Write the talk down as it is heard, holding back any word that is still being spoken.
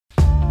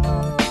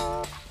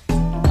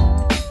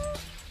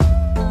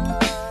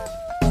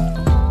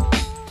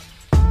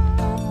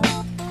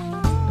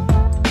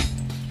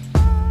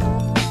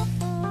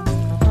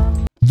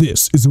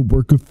This is a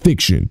work of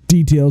fiction.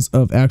 Details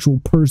of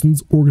actual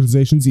persons,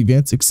 organizations,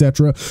 events,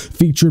 etc.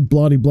 Featured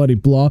bloody bloody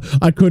blah.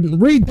 I couldn't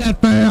read that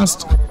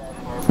fast!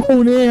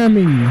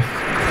 Konami!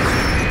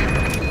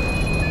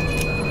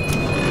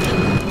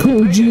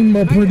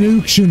 Kojima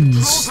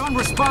Productions.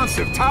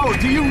 Unresponsive. Tower,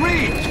 do you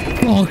read?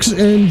 Fox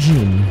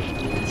Engine.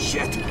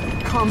 Shit.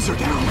 Comms are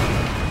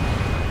down.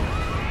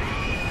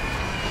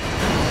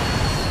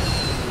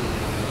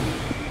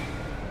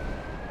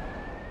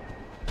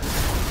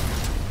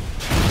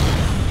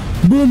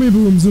 Boomy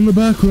booms in the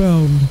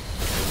background.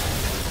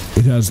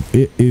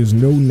 It is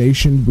no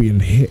nation we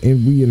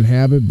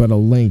inhabit, but a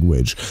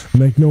language.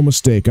 Make no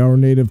mistake, our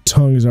native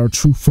tongue is our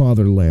true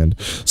fatherland.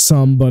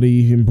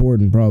 Somebody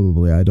important,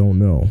 probably, I don't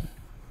know.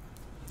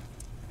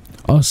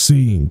 A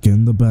sink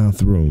in the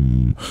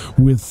bathroom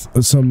with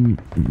some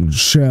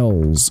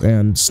shells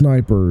and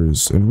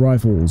snipers and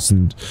rifles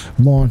and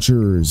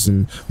launchers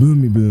and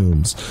boomy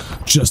booms.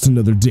 Just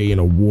another day in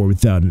a war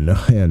without an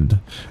end.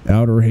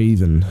 Outer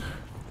Haven.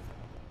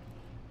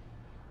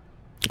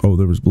 Oh,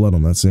 there was blood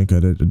on that sink. I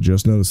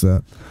just noticed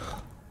that.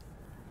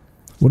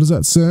 What does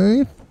that say?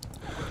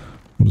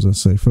 What does that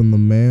say? From the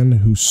man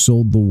who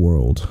sold the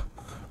world.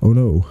 Oh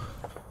no.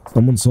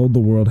 Someone sold the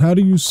world. How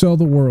do you sell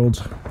the world?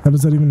 How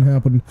does that even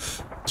happen?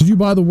 Did you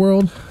buy the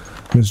world?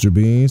 Mr.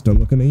 Beast, I'm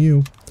looking at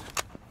you.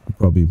 You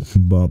probably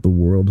bought the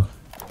world.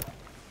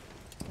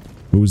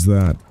 Who's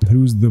that?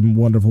 Who's the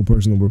wonderful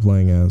person that we're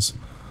playing as?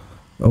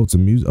 Oh, it's a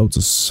music. Oh, it's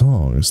a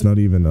song. It's not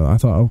even. I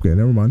thought. Okay,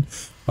 never mind.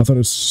 I thought it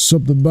was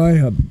something by.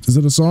 Is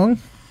it a song,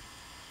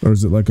 or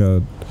is it like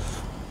a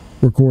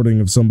recording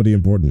of somebody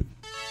important?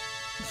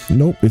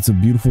 Nope, it's a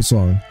beautiful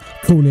song.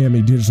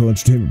 Konami Digital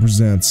Entertainment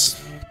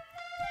presents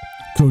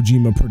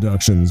Kojima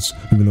Productions.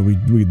 Even though we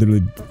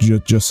literally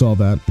just saw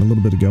that a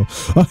little bit ago.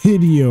 A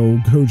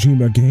Hideo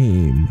Kojima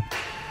game.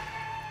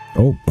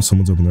 Oh,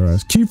 someone's opened their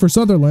eyes. Kiefer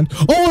Sutherland.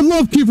 Oh, I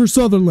love Kiefer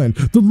Sutherland.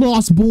 The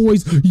Lost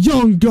Boys,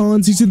 Young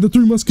Guns. He's in the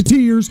Three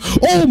Musketeers.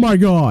 Oh my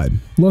god.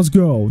 Let's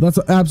go. That's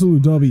an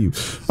absolute W.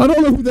 I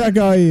don't know who that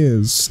guy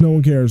is. No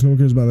one cares. No one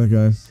cares about that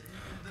guy.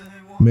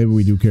 Maybe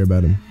we do care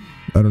about him.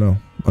 I don't know.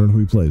 I don't know who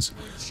he plays.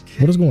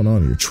 What is going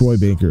on here? Troy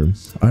Baker.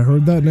 I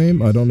heard that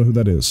name. I don't know who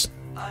that is.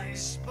 I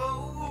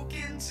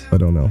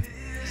don't know.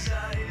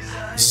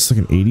 Is this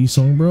like an 80s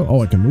song, bro? Oh,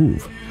 I can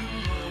move.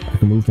 I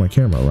can move my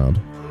camera around.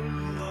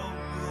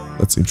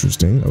 That's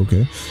interesting.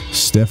 Okay.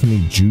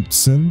 Stephanie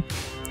Jutson.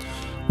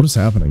 What is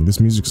happening? This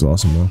music's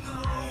awesome, though.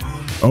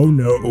 Oh,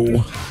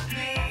 no.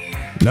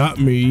 Not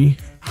me.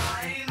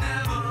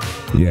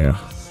 Yeah.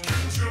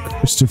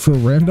 Christopher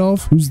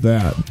Randolph? Who's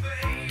that?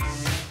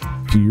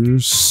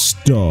 Piers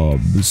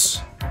Stubbs.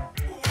 Oh,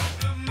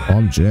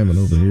 I'm jamming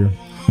over here.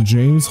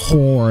 James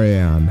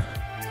Horan.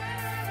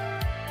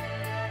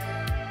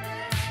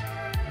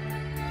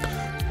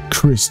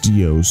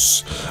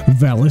 Christios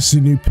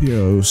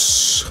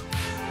Valesinipios.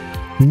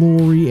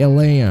 Lori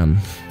Elan.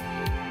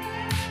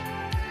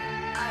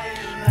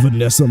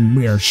 Vanessa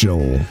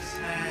Marshall.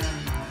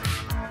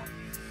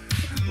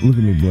 Look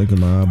at me blinking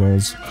my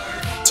eyeballs.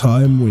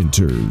 Time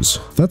Winters.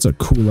 That's a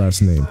cool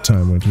ass name,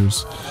 Time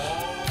Winters.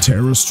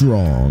 Tara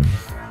Strong.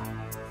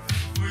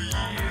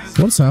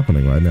 What's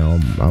happening right now?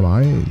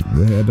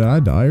 Did I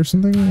die or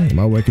something? Am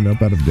I waking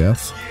up out of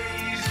death?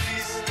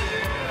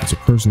 There's a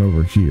person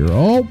over here.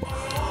 Oh!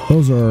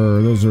 Those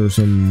are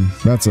some.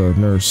 That's a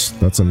nurse.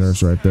 That's a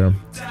nurse right there.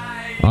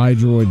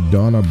 iDroid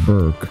Donna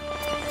Burke.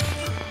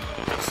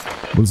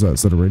 What is that?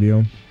 Is that a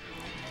radio?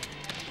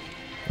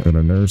 I got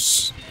a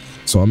nurse.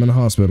 So I'm in a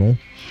hospital.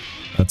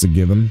 That's a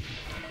given.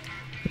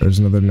 There's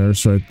another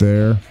nurse right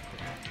there.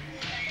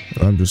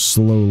 I'm just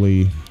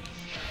slowly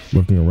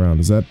looking around.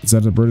 Is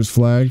that a British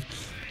flag?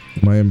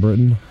 Am I in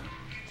Britain?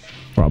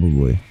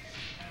 Probably.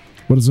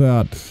 What is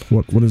that?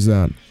 What is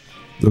that?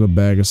 Is that a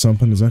bag of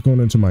something? Is that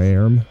going into my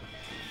arm?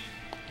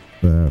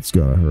 That's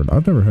gotta hurt.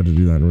 I've never had to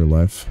do that in real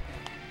life.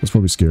 That's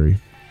probably scary.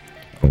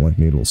 I don't like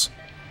needles.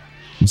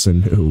 I'm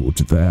saying no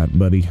to that,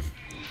 buddy.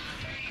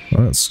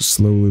 Alright, let's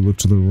slowly look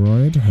to the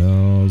right.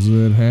 How's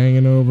it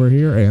hanging over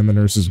here? And the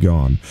nurse is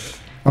gone.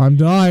 I'm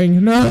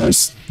dying.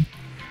 Nurse!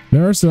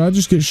 Nurse, did I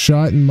just get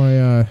shot in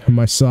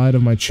my side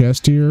of my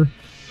chest here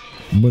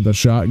with a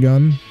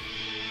shotgun?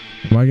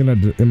 Am I gonna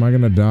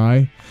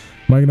die?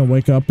 Am I gonna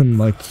wake up in,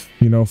 like,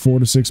 4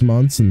 to 6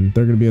 months and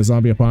they're gonna be a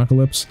zombie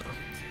apocalypse?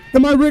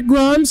 Am I Rick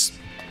Grimes?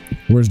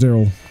 Where's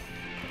Daryl?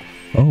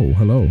 Oh,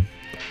 hello.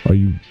 Are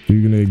you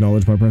gonna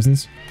acknowledge my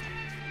presence?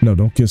 No,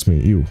 don't kiss me.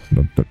 Ew.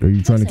 Are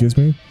you trying to kiss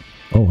me?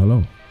 Oh,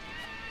 hello.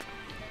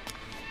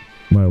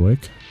 Am I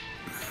awake?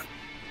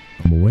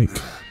 I'm awake.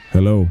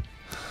 Hello.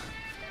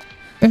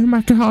 Oh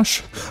my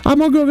gosh. I'm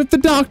gonna go get the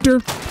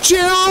doctor.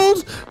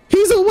 Gerald!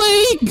 He's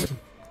awake!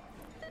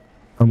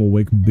 I'm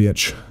awake,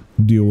 bitch.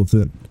 Deal with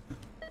it.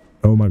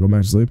 Oh, am I going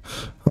back to sleep?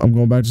 I'm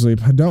going back to sleep.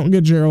 Don't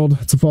get Gerald.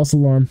 It's a false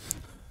alarm.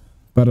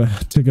 About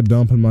to take a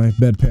dump in my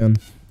bedpan.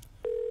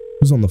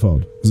 Who's on the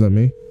phone? Is that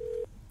me?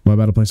 Am I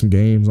about to play some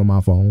games on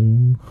my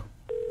phone?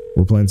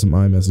 We're playing some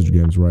iMessage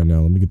games right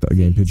now. Let me get that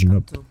game pigeon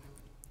up.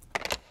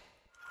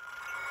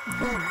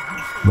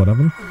 What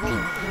happened?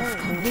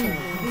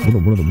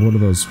 What are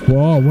those?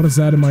 Whoa, what is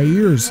that in my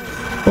ears?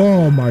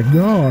 Oh my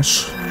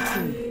gosh.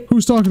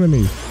 Who's talking to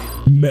me?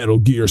 Metal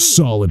Gear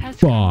Solid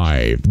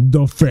 5,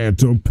 The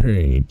Phantom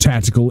Pain,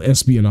 Tactical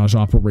Espionage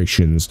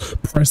Operations.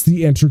 Press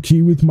the enter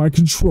key with my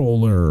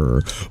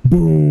controller.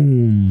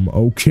 Boom.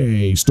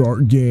 Okay,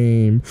 start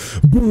game.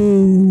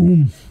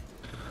 Boom.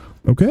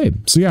 Okay,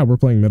 so yeah, we're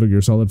playing Metal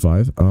Gear Solid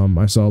 5.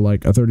 I saw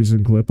like a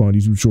 30-second clip on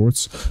YouTube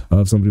Shorts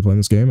of somebody playing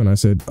this game, and I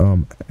said,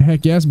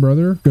 heck yes,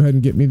 brother, go ahead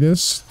and get me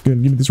this. Go ahead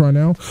and give me this right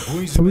now.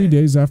 3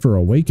 days after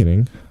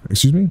awakening.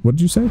 Excuse me, what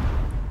did you say?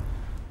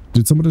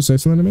 Did someone just say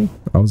something to me?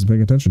 I wasn't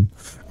paying attention.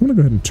 I'm gonna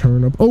go ahead and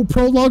turn up. Oh,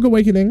 Prologue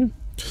Awakening.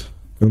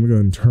 Let me go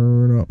ahead and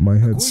turn up my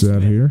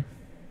headset here.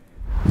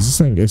 Is this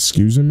saying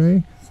excuse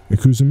me?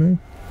 Excuse me?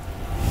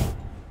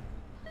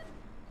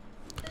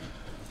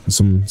 Is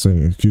someone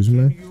saying excuse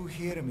me? Can you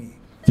hear me?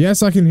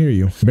 Yes, I can hear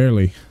you.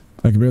 Barely.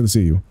 I can barely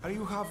see you. Are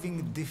you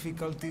having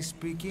difficulty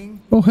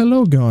speaking? Oh,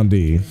 hello,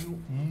 Gandhi. Can you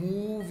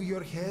move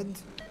your head?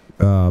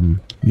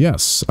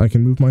 Yes, I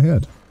can move my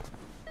head.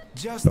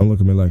 Just Don't look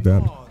at me like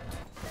that. nod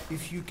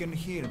if you can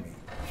hear me.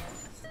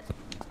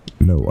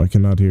 No, I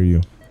cannot hear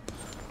you.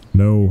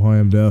 No, I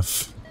am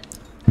deaf.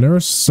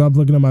 Nurse, stop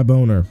looking at my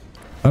boner.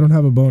 I don't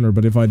have a boner,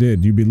 but if I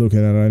did, you'd be looking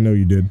at it. I know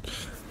you did.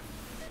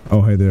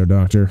 Oh, hey there,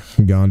 Dr.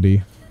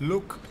 Gandhi.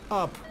 Look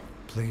up,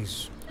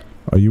 please.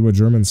 Are you a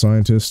German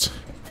scientist?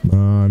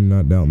 I'm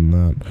not doubting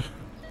that.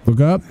 Look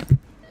up.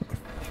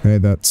 Hey,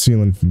 that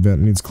ceiling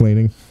vent needs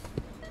cleaning.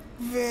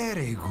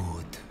 Very good.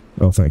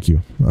 Oh, thank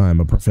you. I'm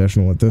a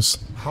professional at this.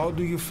 How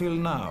do you feel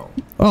now?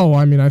 Oh,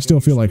 I mean, I still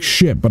feel like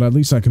shit, but at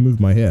least I can move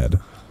my head.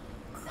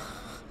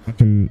 I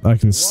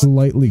can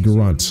slightly What is your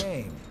grunt.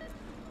 name?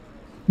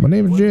 My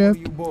name is When Jeff.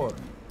 were you born?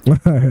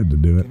 I had to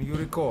do it. Can you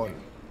recall?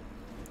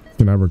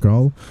 Can I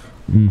recall?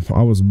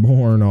 I was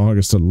born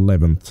August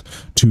 11th,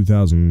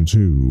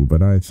 2002,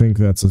 but I think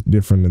that's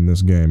different in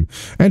this game.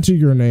 Enter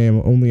your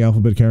name, only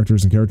alphabet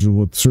characters and characters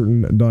with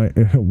certain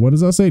what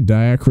does that say?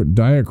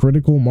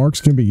 Diacritical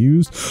marks can be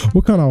used?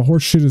 What kind of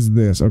horse shit is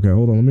this? Okay,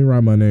 hold on, let me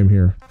write my name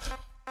here.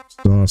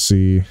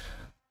 Saucy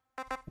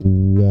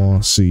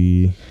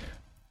Wassy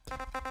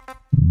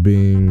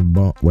Bing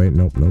Bong. Wait,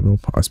 nope,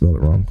 I spelled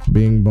it wrong.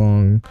 Bing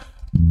Bong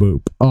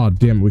Boop. Oh,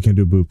 damn it, we can't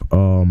do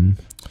boop.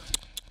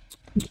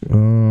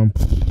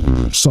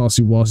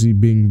 Saucy Wassy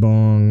Bing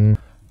Bong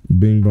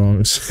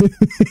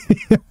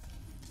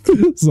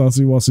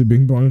Saucy Wassy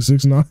Bing Bong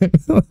 69.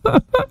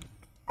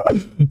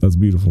 That's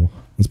beautiful.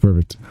 That's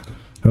perfect.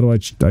 How do I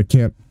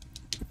can't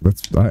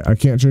I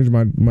can't change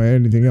my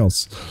anything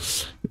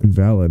else.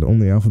 Invalid.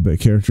 Only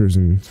alphabet characters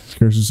and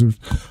characters.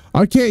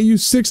 I can't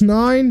use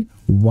 69.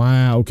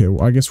 Wow. Okay,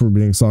 well, I guess we're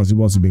being Saucy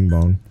Wassy Bing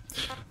Bong.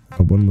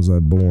 When was I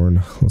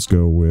born? Let's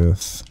go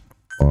with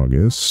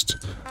August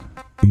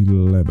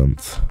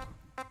 11th.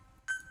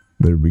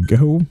 There we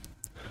go.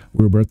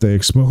 We're birthday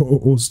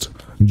exposed.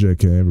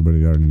 JK,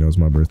 everybody already knows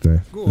my birthday.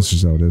 Good. That's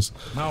just how it is.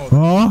 Now,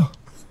 Ah!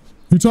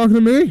 You talking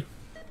to me?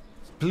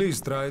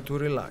 please try to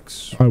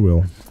relax. I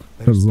will.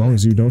 As long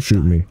as you don't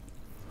shoot me.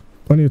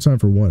 Plenty of time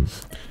for one.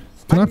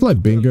 Can I play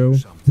bingo?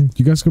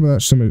 You guys come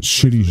with some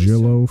shitty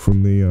Jell-O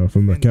from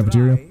the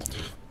cafeteria?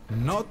 Try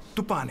not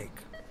to panic.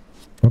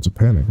 Not to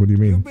panic. What do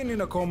you You've mean? been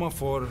in a coma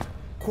for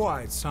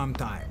quite some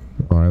time.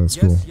 Alright, that's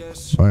cool.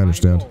 Yes, I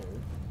understand. know.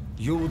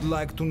 You would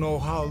like to know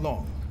how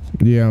long.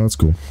 Yeah, that's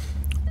cool.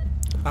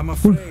 I'm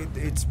afraid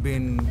it's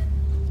been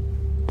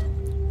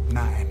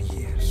 9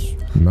 years.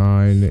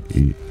 9,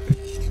 8.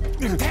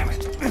 Damn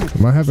it!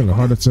 Am I having a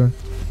heart attack?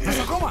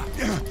 Nosocoma!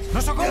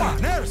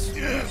 Nosocoma! Nurse!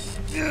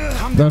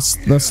 Calm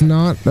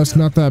down. That's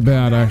not that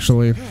bad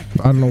actually.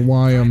 I don't know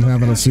why I'm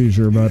having a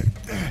seizure, but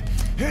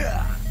Wait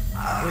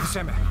a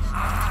second.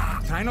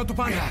 Try not to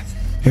panic.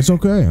 it's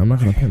okay. I'm not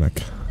gonna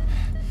panic.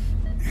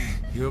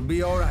 You'll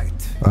be alright.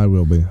 I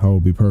will be. I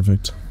will be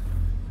perfect.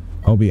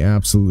 I'll be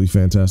absolutely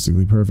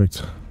fantastically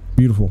perfect.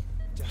 Beautiful.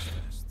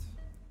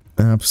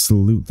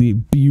 Absolutely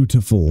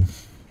beautiful.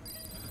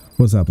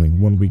 What's happening?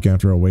 1 week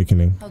after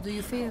awakening. How do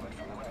you feel?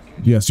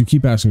 Yes, you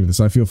keep asking me this.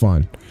 I feel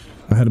fine.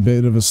 I had a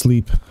bit of a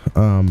sleep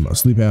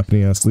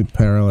apnea, sleep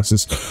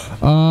paralysis.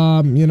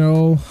 You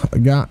know,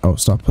 oh,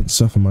 stop putting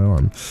stuff on my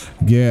arm.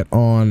 Get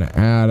on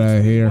out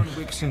of here. 1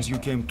 week since you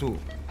came to.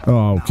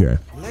 Oh, okay.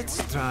 Now, let's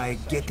try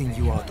getting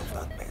you out of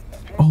that bed.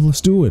 Oh,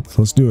 let's do it.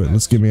 Let's do it.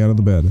 Let's get me out of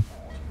the bed.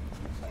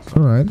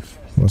 All right,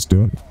 let's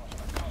do it.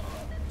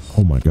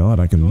 Oh my God,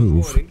 I can Don't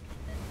move. worry.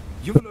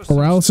 You've lost some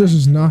Paralysis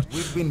is not.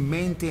 We've been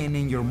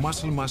maintaining your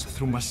muscle mass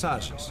through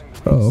massages,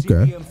 Oh,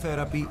 okay. CPM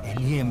therapy, and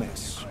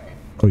EMS.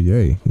 Oh,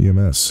 yay,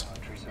 EMS.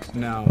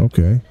 Now,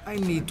 Okay. I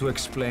need to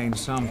explain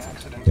something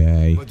to you,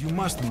 Yay. but you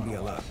mustn't be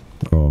alarmed.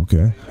 Oh,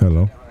 okay.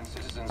 Hello.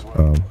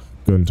 Go ahead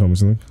and tell me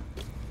something.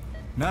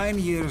 9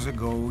 years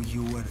ago,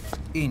 you were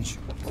injured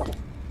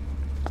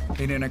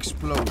in an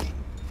explosion.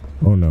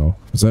 Oh no.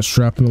 Is that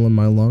shrapnel in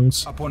my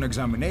lungs? Upon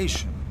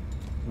examination,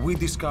 we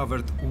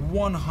discovered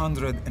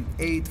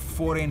 108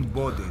 foreign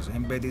bodies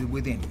embedded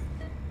within you.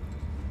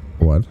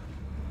 What?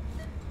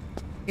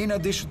 In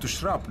addition to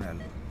shrapnel,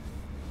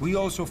 we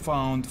also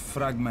found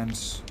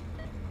fragments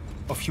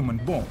of human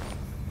bone.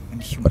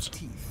 and human What?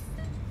 teeth.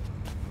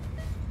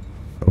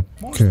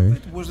 Most Okay. of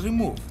it was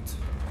removed,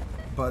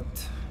 but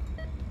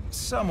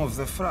some of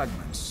the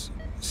fragments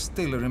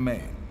still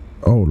remain.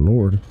 Oh,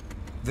 Lord.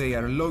 They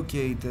are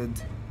located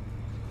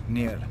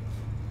near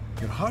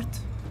your heart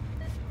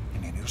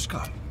and in your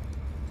skull.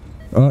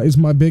 Is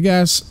my big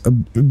ass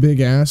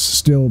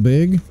still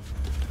big?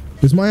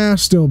 Is my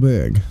ass still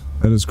big?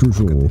 That is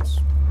crucial.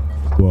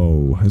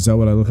 Whoa, is that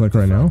what I look like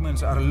right now?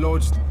 Fragments are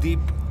lodged deep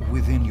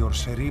within your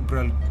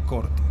cerebral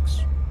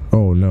cortex.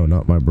 Oh no,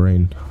 not my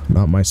brain.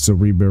 Not my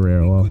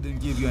cerebral. Couldn't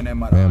give you an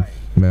MRI.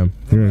 Ma'am,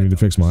 you're gonna need to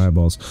fix my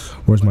eyeballs.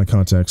 Where's my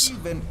contacts?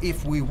 Even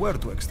if we were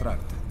to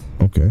extract it,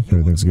 Okay,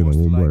 everything's getting a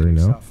little blurry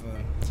now.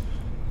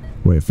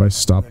 Wait, if I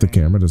stop the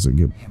camera, does it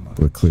get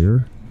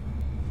clear?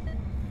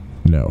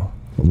 No,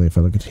 only if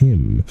I look at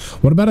him.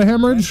 What about a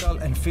hemorrhage?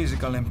 Mental and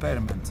physical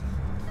impairment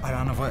are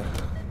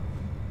unavoidable.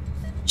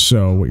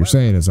 So what you're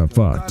saying is I'm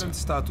Your fucked. current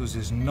status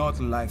is not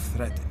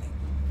life-threatening.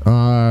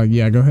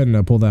 Yeah, go ahead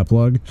and pull that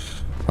plug.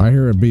 I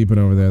hear it beeping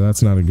over there.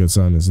 That's not a good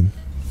sign, is it?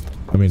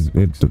 I mean,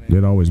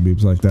 it always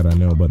beeps like that, I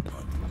know, but...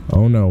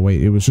 Oh no,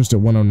 wait, it was just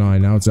at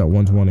 109, now it's at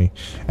 120.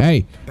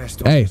 Hey! Best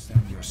to Hey!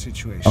 understand your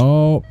situation.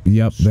 Oh,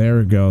 yep, there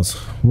it goes.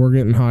 We're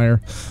getting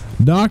higher.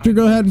 Doctor,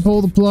 go ahead and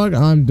pull the plug.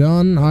 I'm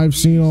done. I've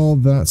seen all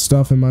that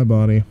stuff in my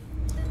body.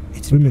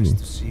 It's What do you best mean?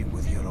 to see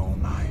with your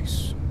own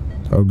eyes.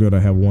 Oh good, I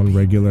have one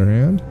regular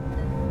hand.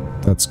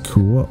 That's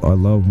cool. I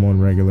love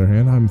one regular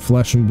hand. I'm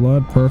flesh and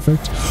blood.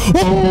 Perfect.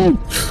 Oh!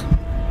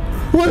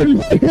 Where did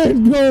my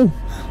hand go?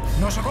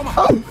 No, Sakoma!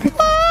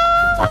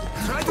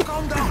 Try to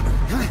calm down.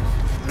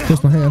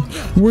 Where's my hand?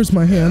 Where's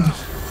my hand?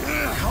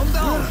 Calm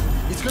down.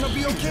 It's gonna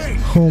be okay.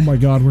 Oh my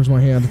god, where's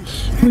my hand?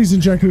 Please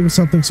inject me with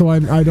something so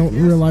I don't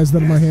realize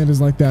that my hand is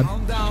like that.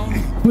 Calm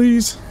down.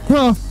 Please.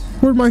 Oh,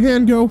 where'd my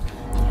hand go?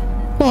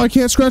 Oh, I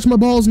can't scratch my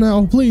balls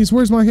now. Please,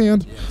 where's my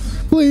hand?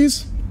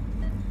 Please.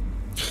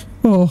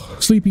 Oh,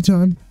 sleepy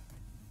time.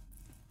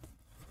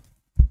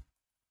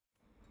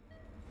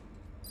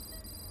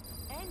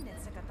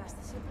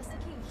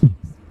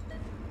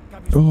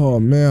 Oh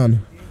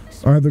man,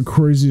 I had the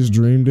craziest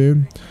dream,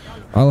 dude.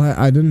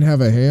 I didn't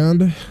have a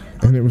hand,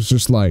 and it was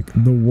just like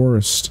the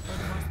worst.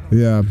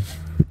 Yeah.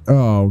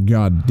 Oh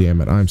god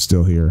damn it, I'm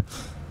still here.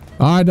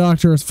 Alright,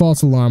 doctor, it's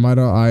false alarm.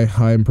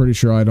 I'm pretty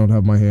sure I don't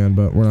have my hand,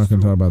 but we're not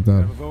gonna talk about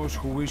There that. are those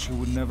who wish you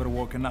would never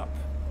woken up.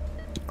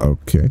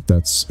 Okay,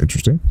 that's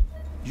interesting.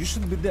 You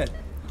should be dead,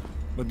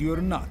 but you're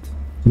not.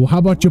 Well, how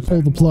about you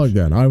pull the plug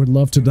then? I would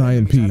love to die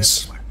in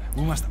peace.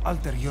 We must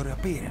alter your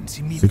appearance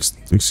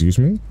immediately. Excuse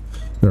me?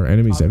 There are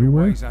enemies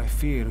everywhere? Otherwise, I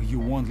fear you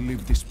won't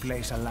leave this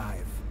place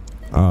alive.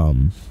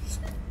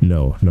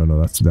 No,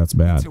 that's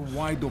bad. It's a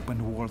wide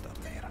open world up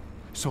there,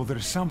 so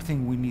there's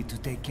something we need to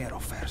take care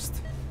of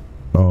first.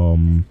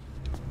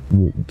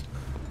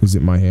 Is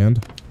it my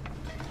hand?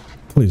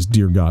 Please,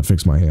 dear God,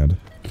 fix my hand.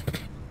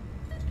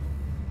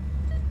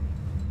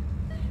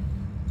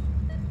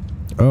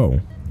 Oh,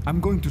 I'm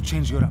going to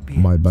change your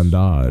appearance. my We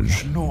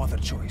bandage. have no other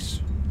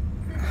choice.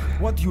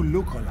 What you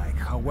look like,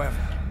 however,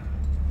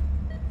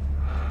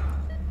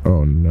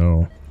 Oh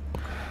no.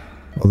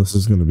 Oh, this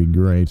is gonna be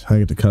great. I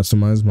get to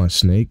customize my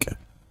snake.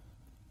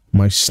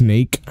 My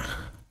snake.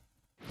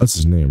 That's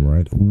his name,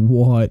 right?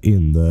 What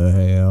in the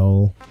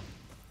hell?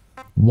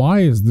 Why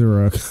is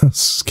there a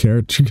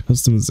character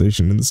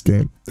customization in this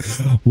game?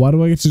 Why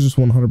do I get to just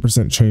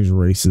 100% change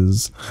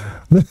races?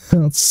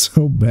 That's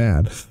so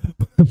bad.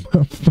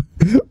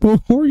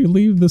 Before you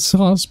leave this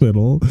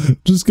hospital,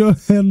 just go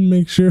ahead and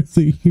make sure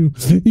that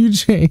you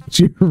change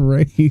your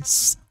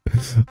race.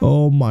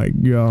 Oh my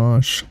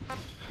gosh.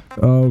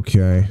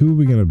 Okay, who are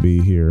we gonna be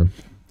here?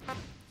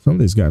 Some of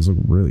these guys look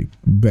really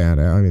bad.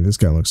 I mean, this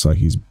guy looks like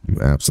he's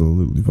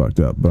absolutely fucked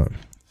up, but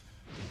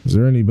is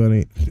there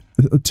anybody?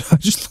 I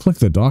just look like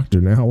the doctor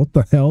now. What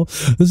the hell?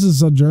 This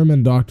is a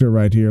German doctor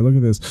right here. Look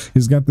at this.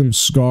 He's got them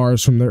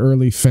scars from the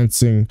early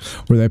fencing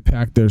where they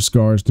packed their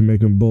scars to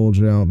make them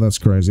bulge out. That's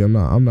crazy. I'm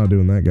not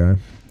doing that guy.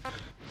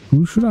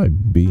 Who should I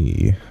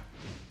be?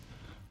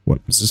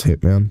 What is this,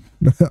 Hitman?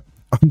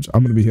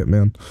 I'm gonna be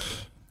Hitman.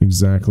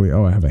 Exactly.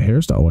 Oh, I have a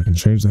hairstyle. Oh, I can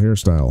change the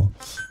hairstyle.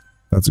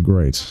 That's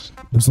great.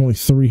 There's only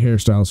 3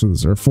 hairstyles for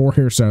this, or 4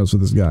 hairstyles for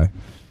this guy.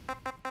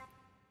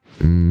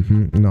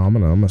 No, I'm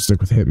gonna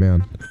stick with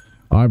Hitman.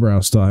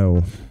 Eyebrow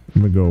style.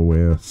 I'm gonna go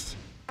with.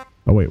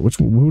 Oh wait, which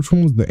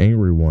one was the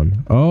angry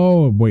one?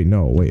 Oh wait,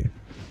 no,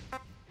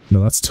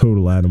 that's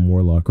total Adam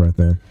Warlock right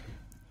there.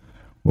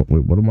 Wait,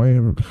 what am I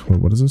ever? Wait,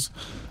 what is this?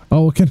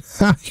 Oh,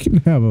 I can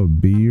have a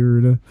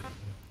beard.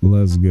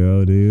 Let's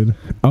go, dude.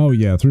 Oh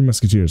yeah, 3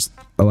 Musketeers.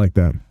 I like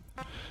that.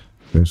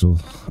 Facial.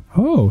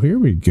 Oh, here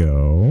we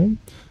go.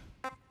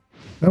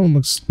 That one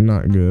looks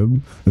not good.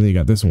 And then you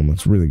got this one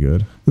looks really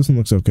good. This one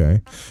looks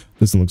okay.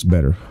 This one looks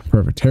better.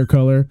 Perfect. Hair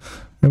color.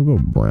 I'm gonna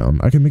go brown.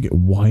 I can make it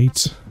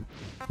white,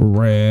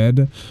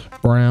 red,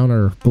 brown,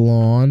 or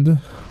blonde,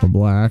 or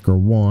black, or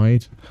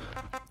white.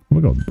 I'm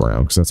gonna go with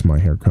brown because that's my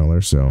hair color.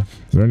 So,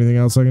 is there anything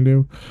else I can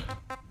do?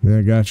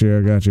 Yeah, gotcha.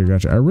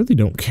 I really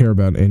don't care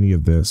about any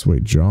of this.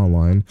 Wait,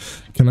 jawline.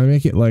 Can I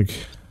make it like...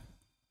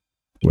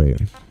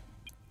 Wait.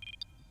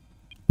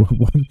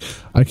 What?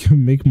 I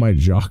can make my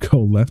jaw go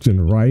left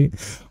and right.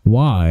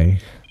 Why?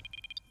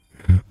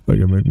 I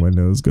can make my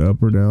nose go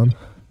up or down.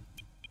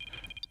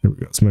 Here we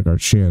go. Let's make our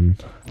chin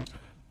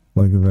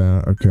like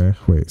that. Okay.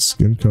 Wait.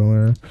 Skin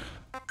color.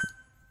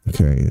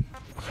 Okay.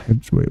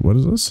 Wait. What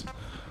is this?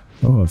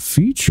 Oh, a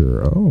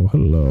feature. Oh,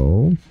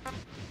 hello.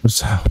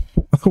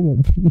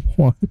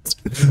 What?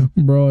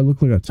 Bro, I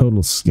look like a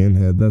total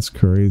skinhead. That's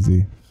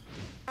crazy.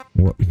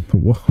 What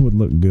would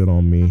look good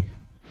on me?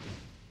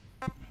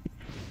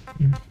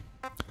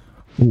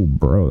 Oh,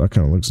 bro, that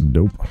kind of looks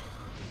dope.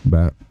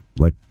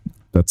 Like,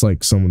 that's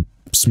like someone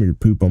smeared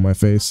poop on my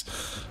face.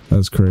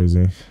 That's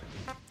crazy.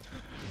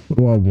 What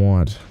do I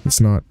want? It's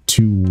not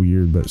too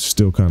weird, but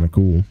still kind of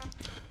cool.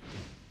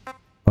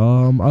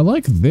 I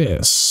like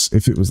this.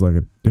 If it was like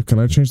a... Can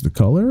I change the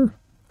color?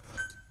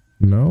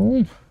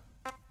 No?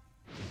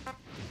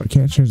 If I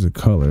can't change the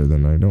color,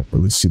 then I don't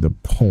really see the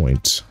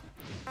point.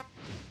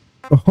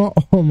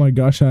 Oh my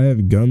gosh, I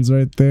have guns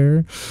right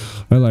there.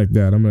 I like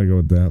that. I'm gonna go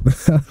with that.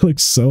 That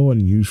looks so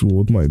unusual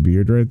with my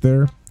beard right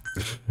there.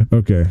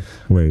 Okay,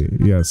 wait.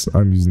 Yes,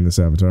 I'm using this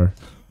avatar.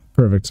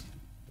 Perfect.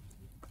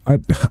 I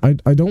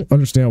don't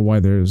understand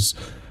why there's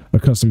a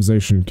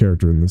customization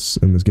character in this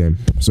game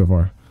so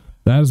far.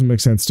 That doesn't make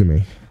sense to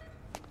me.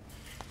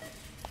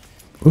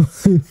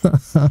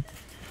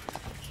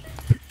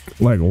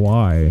 Like,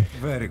 why?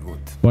 Very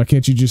good. Why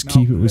can't you just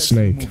keep it with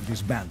Snake?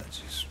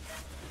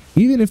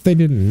 Even if they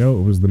didn't know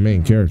it was the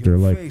main character,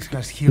 like,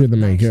 you're the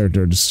main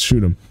character, just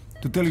shoot him.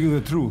 To tell you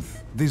the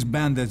truth, these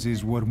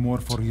bandages were more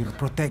for your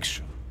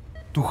protection.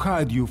 To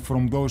hide you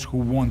from those who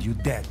want you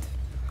dead.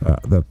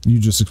 You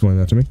just explained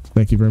that to me.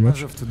 Thank you very much.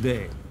 As of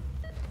today,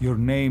 your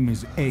name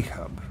is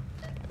Ahab.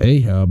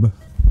 Ahab?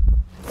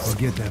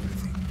 Forget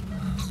everything.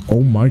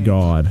 Oh my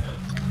god.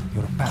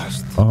 Your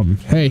past.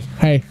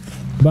 Hey,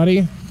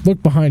 buddy,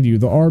 look behind you.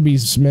 The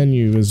Arby's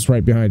menu is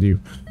right behind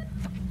you.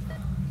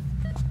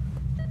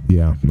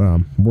 Yeah,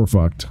 we're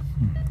fucked.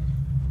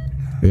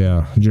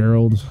 Yeah,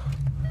 Gerald,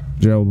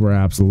 we're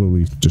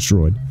absolutely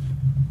destroyed.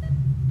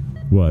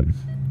 What?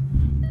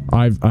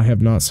 I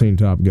have not seen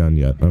Top Gun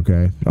yet,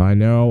 okay? I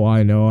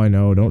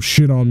know. Don't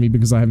shit on me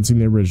because I haven't seen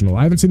the original.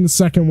 I haven't seen the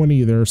second one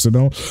either, so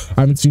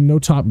I haven't seen no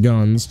Top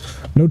Guns,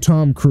 no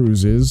Tom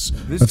Cruises.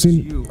 I've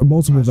seen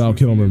multiple Val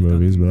Kilmer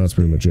movies, but that's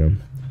pretty much it.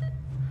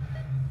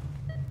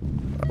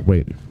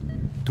 Wait.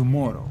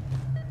 Tomorrow,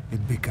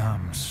 it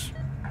becomes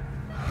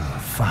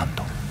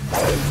Phantom.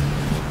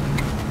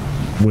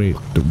 Wait,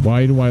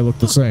 why do I look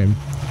the same?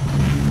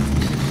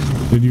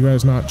 Did you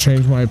guys not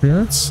change my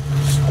appearance?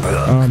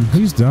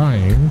 He's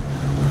dying.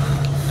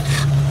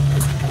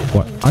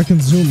 What? I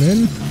can zoom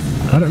in?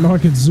 I don't know I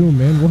can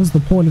zoom in. What is the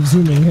point of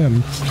zooming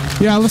in?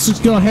 Yeah, let's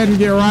just go ahead and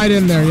get right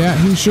in there. Yeah,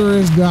 he sure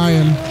is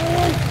dying.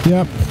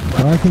 Yep.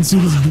 I can see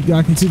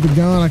I can see the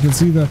gun. I can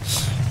see the...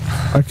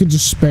 I could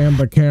just spam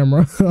the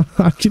camera.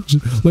 I could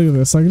just... Look at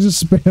this. I can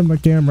just spam the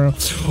camera.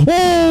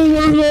 Oh,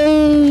 what are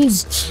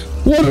those?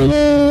 What are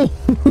those?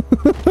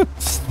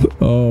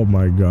 Oh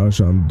my gosh,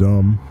 I'm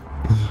dumb.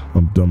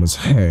 I'm dumb as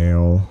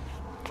hell.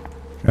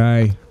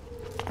 Hey.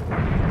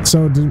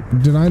 So,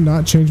 did I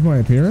not change my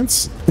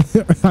appearance?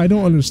 I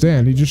don't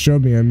understand. He just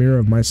showed me a mirror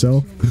of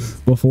myself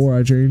before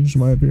I changed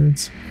my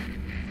appearance.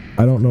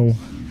 I don't know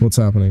what's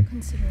happening.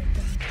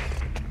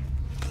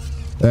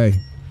 Hey.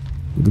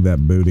 Look at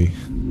that booty.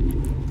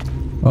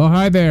 Oh,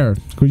 hi there.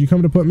 Could you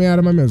come to put me out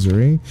of my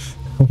misery?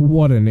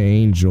 What an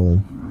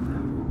angel.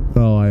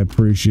 Oh, I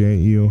appreciate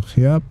you.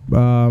 Yep.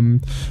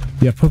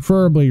 Yeah,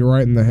 preferably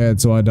right in the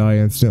head so I die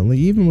instantly.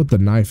 Even with the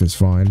knife is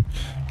fine.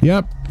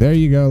 Yep. There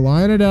you go.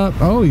 Line it up.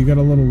 Oh, you got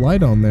a little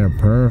light on there.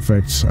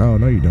 Perfect. Oh,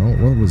 no, you don't.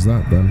 What was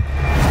that then?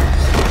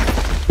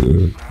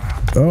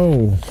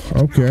 Oh,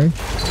 okay.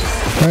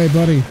 Hey,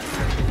 buddy.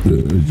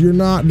 You're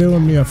not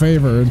doing me a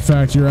favor. In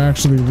fact, you're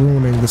actually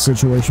ruining the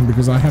situation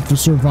because I have to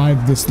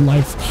survive this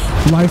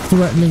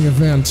life-threatening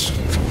event.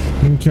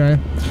 Okay?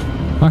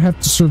 I have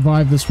to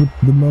survive this with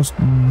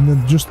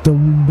just the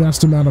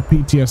best amount of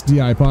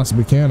PTSD I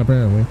possibly can,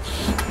 apparently.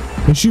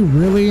 Is she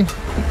really?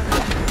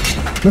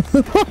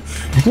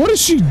 What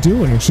is she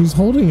doing? She's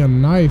holding a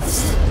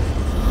knife.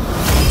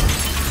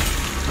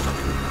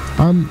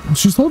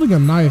 She's holding a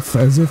knife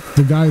as if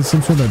the guy is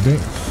some sort of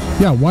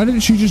yeah, why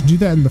didn't she just do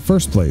that in the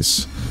first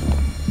place?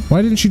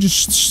 Why didn't she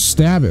just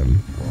stab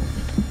him?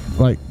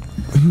 Like,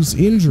 he's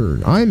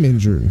injured. I'm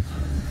injured.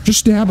 Just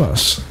stab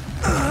us.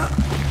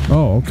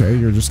 Oh, okay.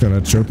 You're just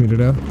gonna choke me to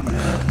death?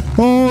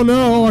 Oh,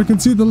 no. I can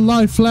see the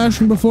light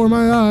flashing before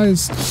my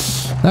eyes.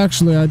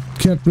 Actually, I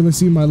can't really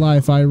see my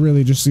life. I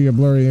really just see a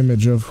blurry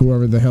image of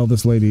whoever the hell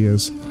this lady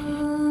is.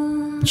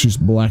 She's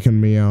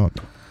blacking me out.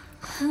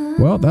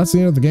 Well, that's the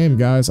end of the game,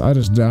 guys. I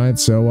just died,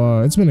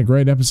 so it's been a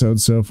great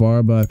episode so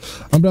far, but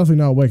I'm definitely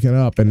not waking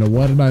up. And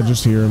what did I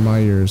just hear in my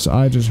ears?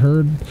 I just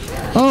heard...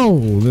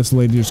 Oh, this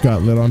lady just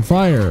got lit on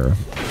fire.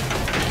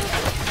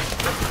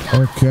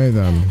 Okay,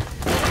 then.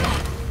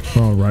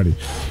 Alrighty.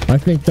 I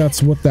think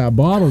that's what that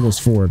bottle was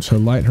for, to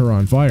light her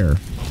on fire.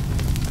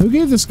 Who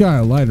gave this guy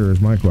a lighter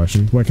is my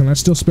question. Wait, can I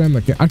still spam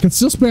the I can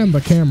still spam the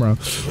camera.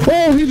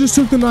 Oh, he just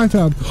took the knife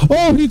out.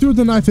 Oh, he threw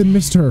the knife and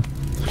missed her.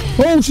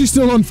 Oh, she's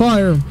still on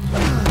fire.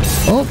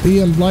 Oh,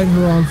 he light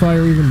her on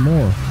fire even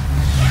more.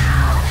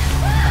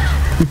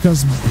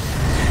 Because,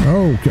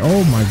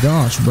 oh my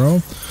gosh, bro.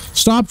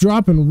 Stop,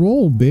 drop, and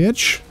roll,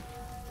 bitch.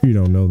 You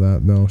don't know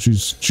that, no.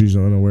 She's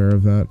unaware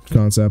of that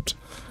concept.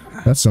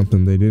 That's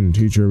something they didn't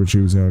teach her when she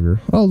was younger.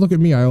 Oh, look at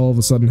me. I all of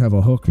a sudden have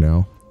a hook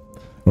now.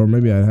 Or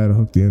maybe I had a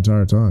hook the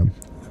entire time.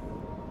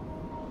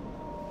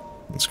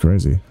 It's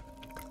crazy.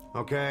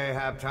 Okay,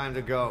 have time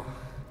to go.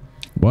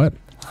 What?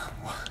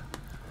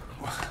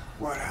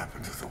 What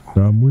happened to the woman?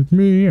 Come with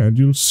me and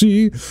you'll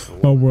see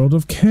a world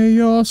of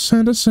chaos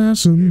and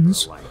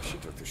assassins. She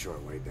took the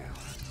short way down.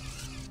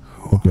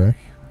 Okay.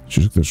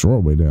 She took the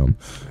short way down.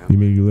 You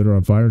mean you lit her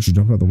on fire and she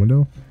jumped out the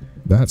window?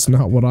 That's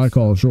not what I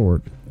call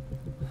short.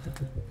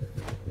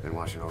 Been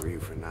watching over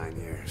you for 9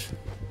 years.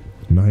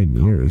 9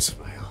 years.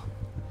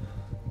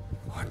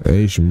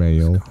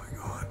 Ishmael.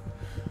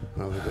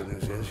 Well, the good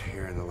news is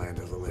you're in the land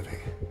of the living.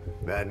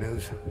 Bad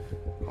news,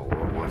 the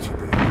world wants you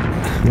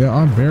dead. Yeah,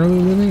 I'm barely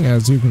living,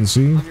 as you can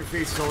see. On your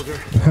feet, soldier.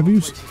 Have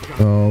you?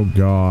 Oh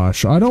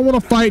gosh, I don't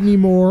want to fight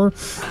anymore.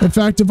 In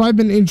fact, if I've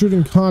been injured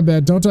in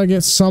combat, don't I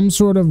get some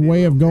sort of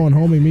way of going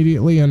home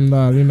immediately and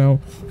you know,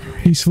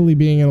 peacefully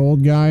being an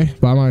old guy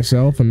by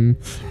myself and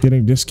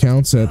getting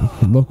discounts at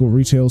local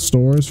retail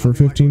stores for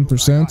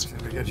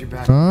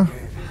 15%? Huh?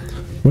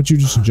 What you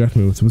just inject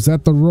me with? Was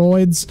that the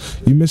roids?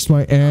 You missed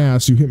my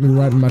ass. You hit me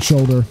right in my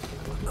shoulder.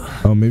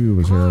 Oh, maybe it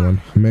was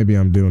heroin. Maybe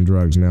I'm doing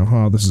drugs now.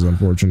 Oh, this is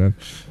unfortunate.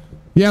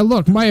 Yeah,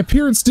 look, my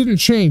appearance didn't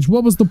change.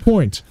 What was the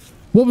point?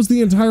 What was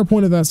the entire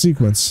point of that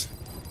sequence?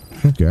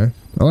 Okay.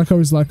 I like how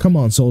he's like, come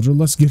on, soldier,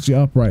 let's get you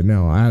up right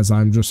now, as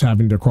I'm just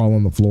having to crawl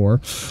on the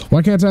floor.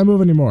 Why can't I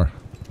move anymore?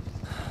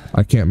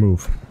 I can't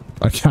move.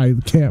 I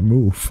can't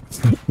move.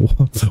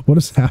 What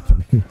is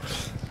happening?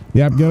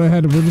 Yep, go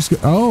ahead. We're just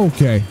oh,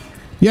 okay.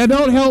 Yeah,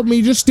 don't help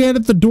me. Just stand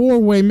at the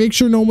doorway. Make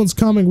sure no one's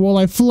coming while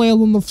I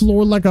flail on the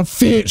floor like a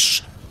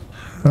fish.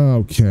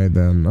 Okay,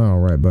 then. All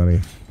right,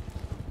 buddy.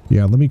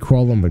 Yeah, let me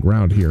crawl on the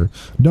ground here.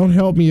 Don't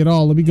help me at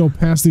all. Let me go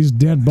past these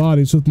dead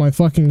bodies with my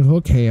fucking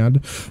hook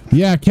hand.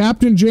 Yeah,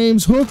 Captain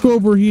James Hook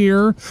over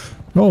here.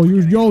 Oh,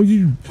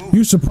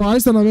 you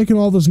surprised that I'm making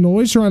all this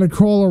noise trying to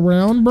crawl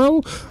around,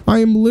 bro? I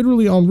am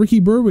literally on Ricky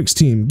Berwick's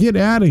team. Get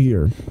out of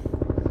here.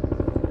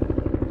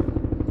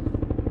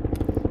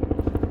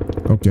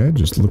 Okay,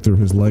 just look through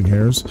his leg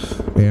hairs.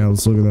 Yeah,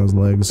 let's look at those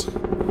legs.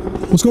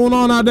 What's going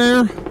on out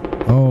there?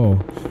 Oh,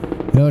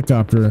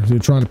 helicopter. You're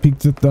trying to peek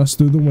us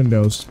through the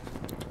windows.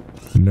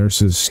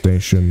 Nurse's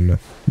station,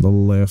 the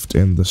lift,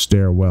 and the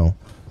stairwell.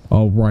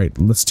 All right,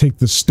 let's take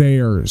the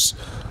stairs.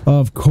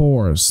 Of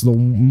course,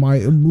 my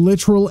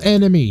literal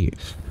enemy.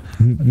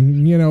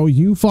 You know,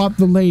 you fought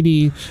the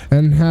lady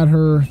and had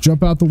her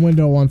jump out the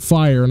window on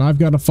fire, and I've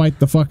got to fight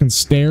the fucking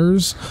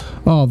stairs?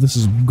 Oh, this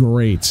is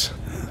great.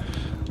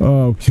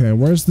 Okay,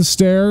 where's the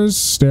stairs?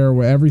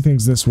 Stairway,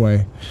 everything's this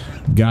way.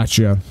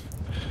 Gotcha.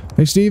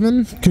 Hey,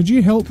 Steven, could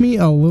you help me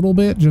a little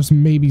bit? Just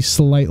maybe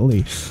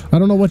slightly. I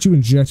don't know what you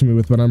injected me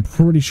with, but I'm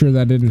pretty sure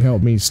that didn't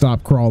help me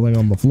stop crawling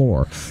on the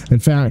floor. In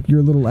fact,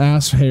 your little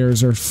ass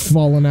hairs are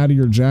falling out of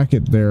your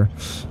jacket there.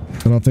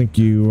 I don't think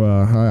you,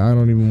 I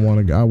don't even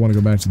want to, I want to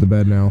go back to the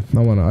bed now.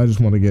 I just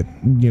want to get,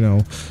 you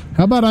know,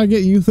 how about I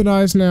get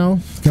euthanized now?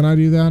 Can I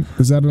do that?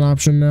 Is that an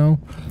option now?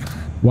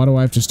 Why do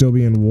I have to still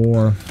be in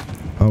war?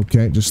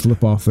 Okay, just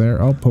slip off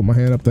there. Oh, put my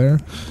hand up there.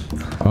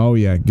 Oh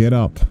yeah, get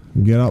up.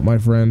 Get up, my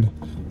friend.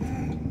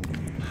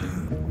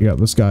 Yeah,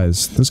 this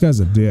guy's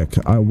a dick.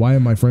 Why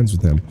am I friends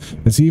with him?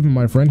 Is he even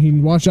my friend? He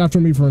watched after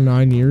me for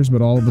 9 years,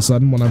 but all of a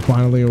sudden, when I'm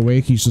finally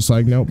awake, he's just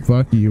like, nope,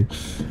 fuck you.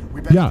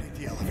 Yeah.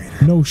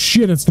 No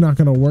shit, it's not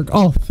gonna work.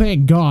 Oh,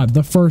 thank God.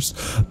 The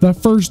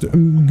first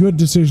good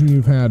decision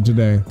you've had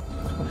today.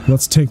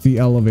 Let's take the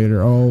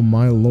elevator. Oh,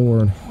 my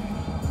lord.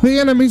 The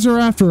enemies are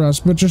after us,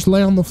 but just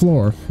lay on the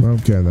floor.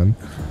 Okay, then.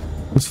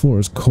 This floor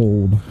is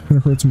cold. It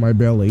hurts my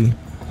belly.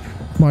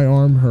 My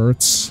arm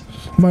hurts.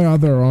 My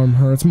other arm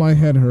hurts. My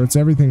head hurts.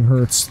 Everything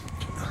hurts.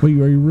 Wait,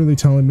 are you really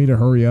telling me to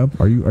hurry up?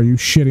 Are you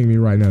shitting me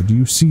right now? Do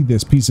you see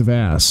this piece of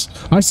ass?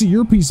 I see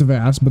your piece of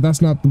ass, but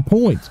that's not the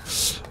point.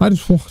 I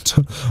just want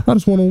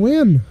to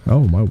win.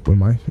 Oh,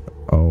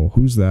 oh,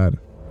 who's that?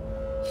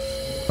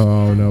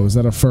 Oh no, is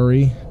that a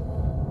furry?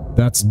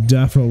 That's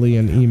definitely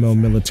an emo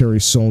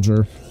military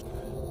soldier.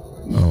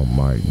 Oh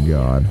my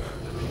god.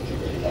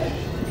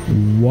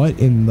 What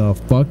in the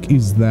fuck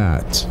is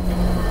that?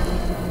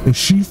 Is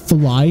she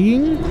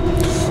flying?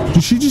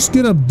 Did she just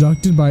get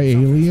abducted by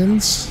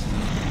aliens?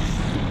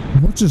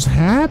 What just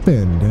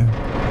happened?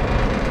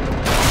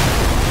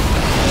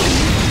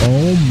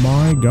 Oh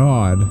my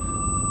god.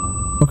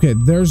 Okay,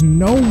 there's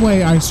no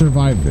way I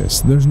survived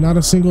this. There's not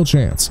a single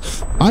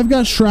chance. I've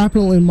got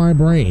shrapnel in my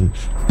brain.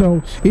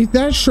 So if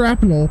that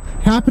shrapnel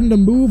happened to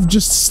move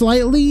just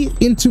slightly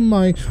into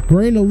my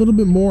brain a little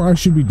bit more, I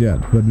should be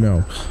dead. But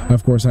no,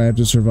 of course I have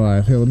to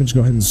survive. Hey, let me just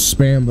go ahead and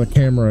spam the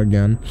camera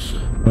again.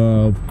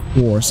 Of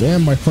course.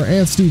 And my friend,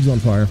 and Steve's on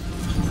fire.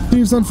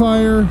 Steve's on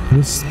fire.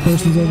 This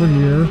person's over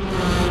here.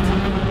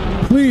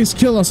 Please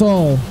kill us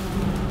all.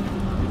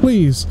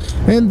 Please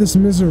end this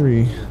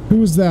misery.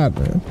 Who is that?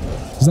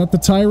 Is that the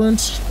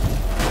tyrant?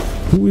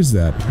 Who is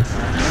that?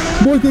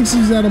 Boy thinks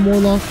he's Adam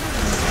Warlock.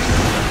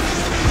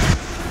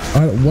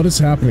 What is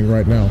happening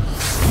right now?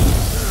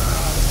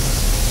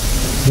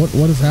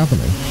 What is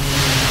happening?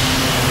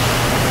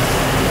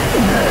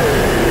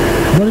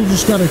 Buddy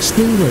just got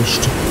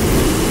extinguished.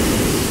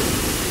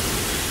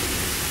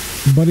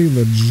 Buddy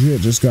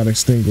legit just got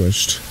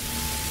extinguished.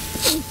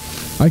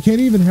 I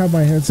can't even have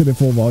my headset at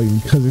full volume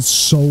because it's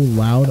so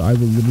loud. I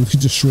will literally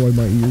destroy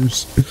my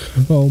ears.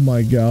 Oh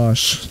my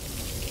gosh.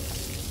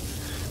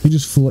 He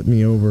just flipped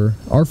me over.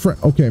 Our friend,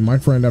 okay, my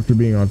friend after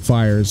being on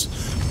fire is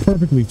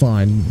perfectly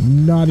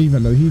fine. Not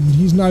even,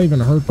 he's not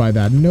even hurt by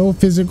that. No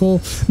physical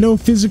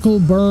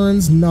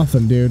burns,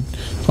 nothing, dude.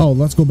 Oh,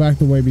 let's go back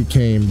the way we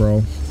came,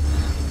 bro.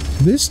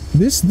 This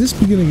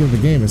beginning of the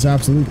game is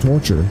absolute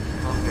torture.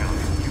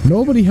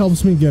 Nobody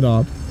helps me get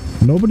up.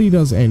 Nobody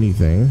does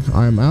anything.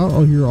 I'm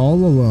out here all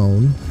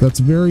alone. It's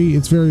very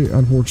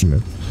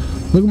unfortunate.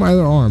 Look at my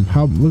other arm.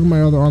 Look at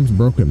my other arm's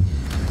broken.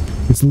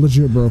 It's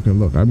legit broken.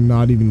 Look, I'm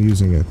not even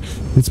using it.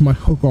 It's my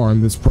hook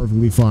arm that's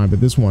perfectly fine, but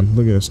this one,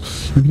 look at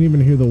this. You can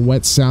even hear the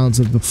wet sounds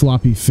of the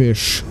floppy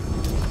fish.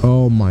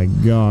 Oh my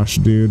gosh,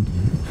 dude.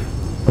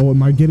 Oh,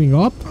 am I getting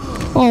up?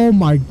 Oh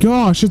my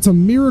gosh, it's a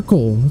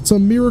miracle. It's a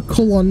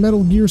miracle on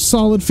Metal Gear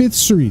Solid 5th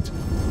Street.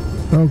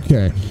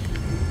 Okay.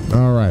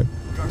 Alright.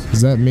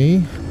 Is that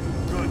me?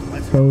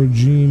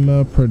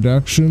 Kojima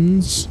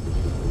Productions.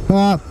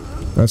 Ah,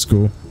 that's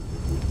cool.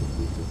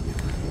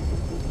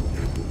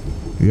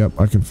 Yep,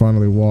 I can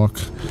finally walk.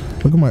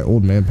 Look at my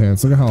old man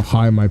pants. Look at how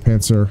high my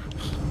pants are.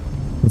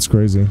 That's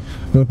crazy. I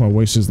feel like my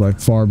waist is like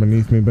far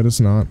beneath me, but it's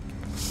not.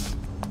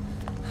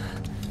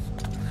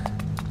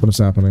 What is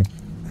happening?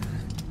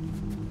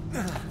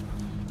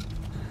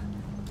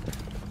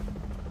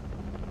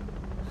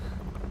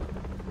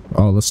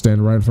 Oh, let's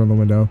stand right in front of the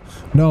window.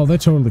 No, they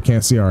totally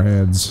can't see our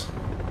heads.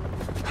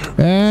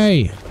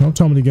 Hey! Don't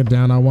tell me to get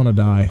down. I want to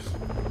die.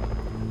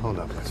 Hold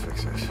up, let's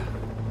fix this.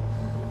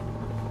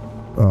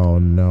 Oh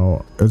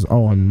no.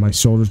 Oh, and my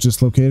shoulder's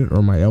dislocated,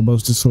 or my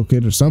elbow's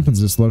dislocated, or something's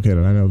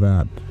dislocated. I know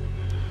that.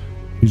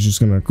 He's just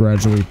gonna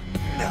gradually...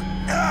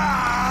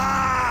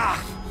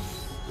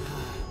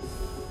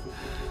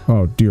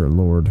 Oh, dear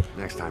Lord.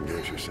 Next time, do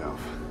it yourself.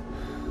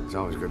 It's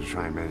always good to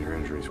try and mend your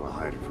injuries while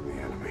hiding from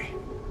the enemy.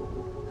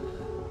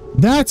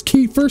 That's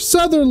Kiefer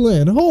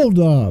Sutherland! Hold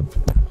up!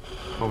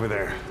 Over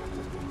there.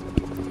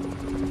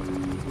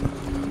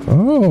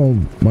 Oh,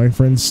 my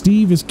friend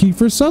Steve is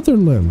Kiefer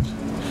Sutherland.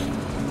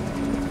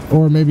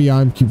 Or maybe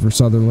I'm Kiefer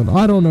Sutherland.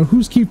 I don't know.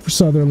 Who's Kiefer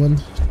Sutherland?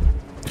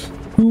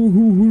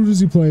 Who does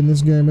he play in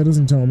this game? It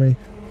doesn't tell me.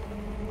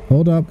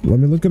 Hold up. Let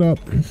me look it up.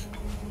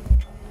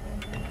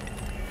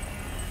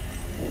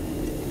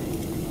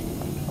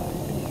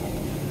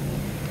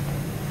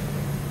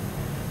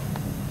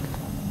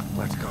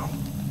 Let's go.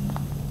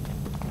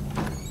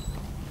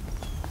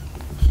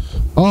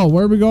 Oh,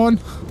 where are we going?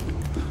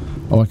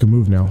 Oh, I can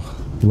move now.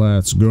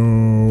 Let's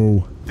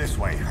go. This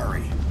way,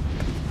 hurry.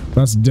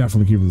 That's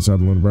definitely Kiefer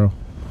Sutherland, bro.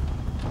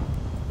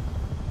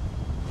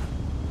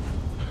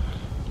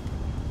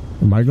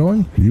 Am I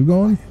going? Are you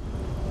going?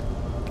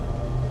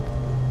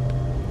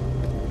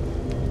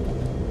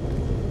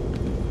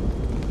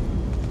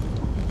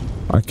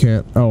 I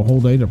can't. Oh,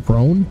 hold A to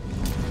prone?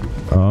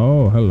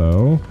 Oh,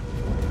 hello.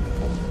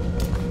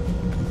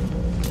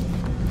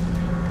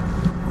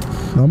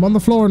 I'm on the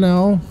floor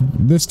now.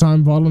 This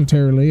time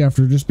voluntarily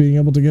after just being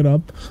able to get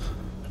up.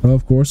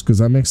 Of course, because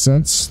that makes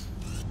sense.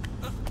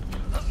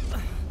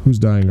 Who's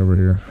dying over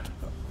here?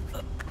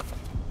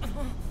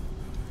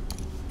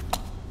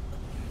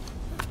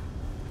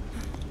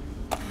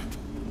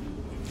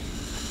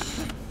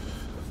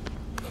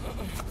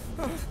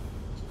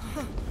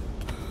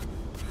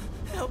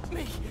 Help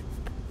me,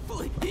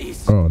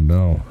 please. Oh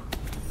no.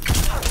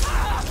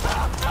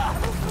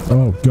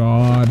 Oh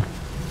God.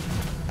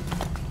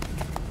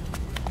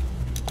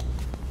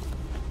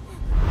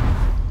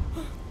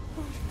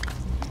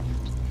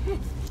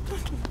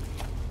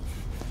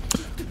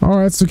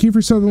 Alright, so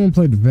Kiefer Sutherland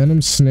played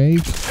Venom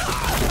Snake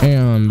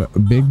and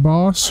Big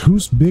Boss.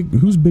 Who's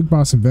Big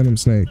Boss and Venom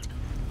Snake?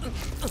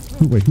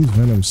 Wait, who's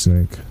Venom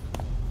Snake?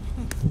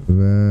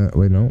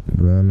 Wait, no.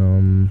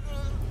 Venom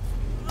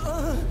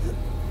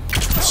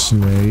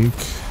Snake.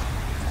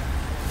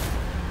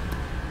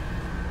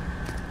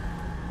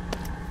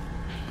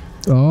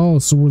 Oh,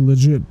 so we're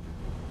legit.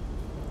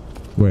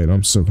 Wait,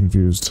 I'm so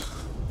confused.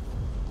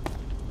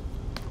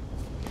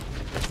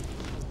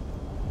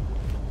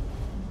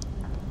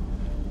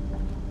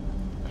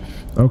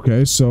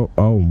 Okay, so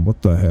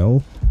what the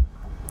hell?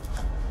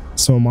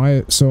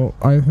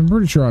 I'm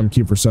pretty sure I'm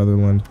Kiefer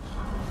Sutherland.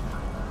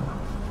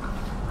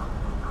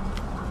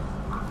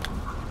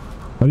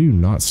 How do you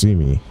not see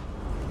me?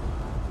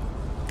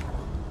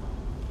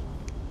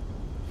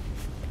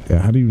 Yeah,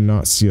 how do you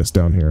not see us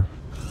down here?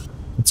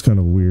 That's kind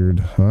of weird,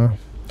 huh?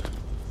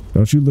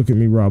 Don't you look at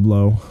me, Rob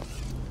Lowe.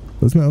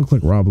 Doesn't that look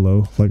like Rob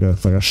Lowe? Like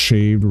a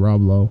shaved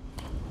Rob Lowe?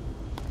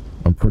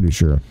 I'm pretty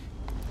sure.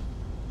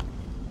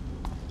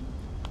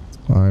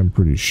 I'm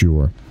pretty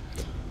sure.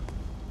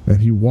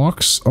 And he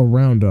walks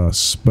around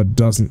us, but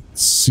doesn't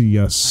see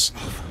us.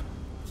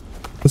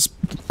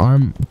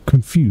 I'm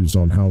confused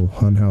on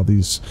how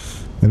these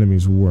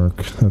enemies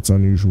work. That's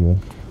unusual.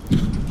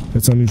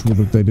 It's unusual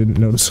that they didn't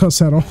notice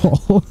us at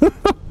all.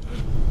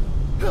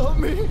 Help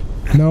me.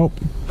 Nope.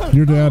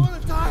 You're dead. I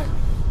wanna die.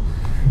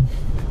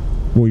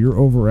 Well, your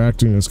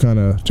overacting is kind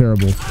of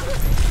terrible.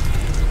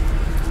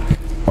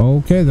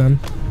 Okay, then.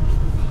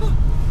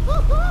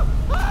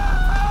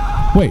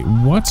 Wait,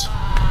 what?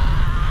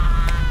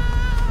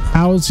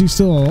 How is he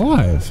still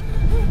alive?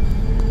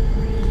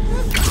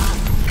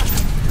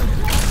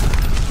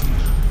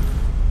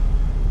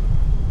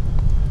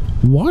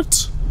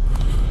 What?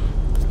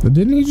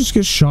 Didn't he just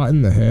get shot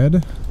in the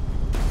head?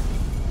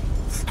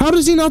 How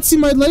does he not see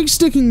my legs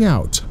sticking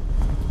out?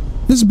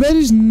 This bed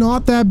is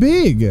not that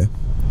big.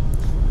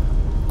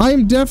 I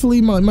am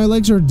definitely, my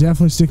legs are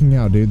definitely sticking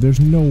out, dude.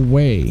 There's no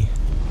way.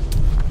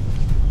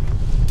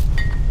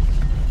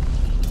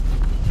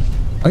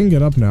 I can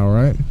get up now,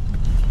 right?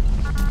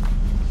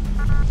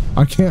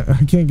 I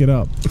can't get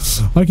up.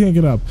 I can't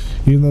get up,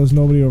 even though there's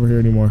nobody over here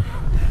anymore.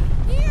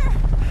 Here!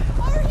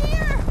 Over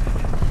here!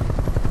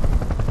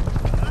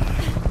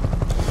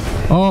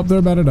 Oh, they're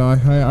about to die.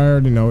 I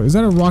already know. Is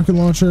that a rocket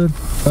launcher?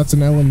 That's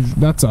an LMG.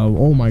 That's a,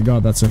 oh my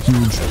god, that's a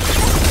huge,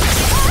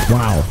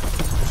 wow.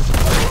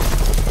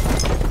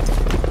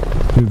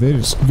 Dude, they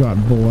just got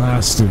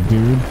blasted,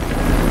 dude.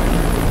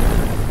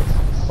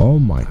 Oh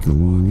my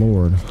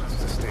lord.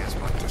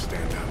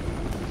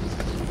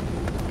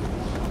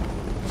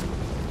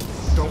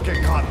 Don't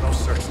get caught in those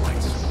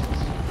searchlights.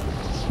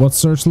 What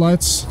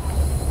searchlights?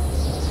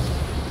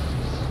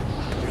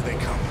 Here they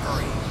come.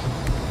 Hurry.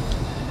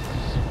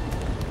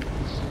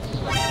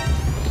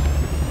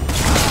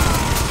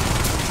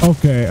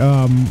 Okay,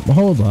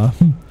 hold up.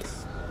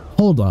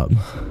 Hold up.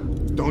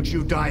 Don't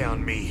you die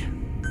on me.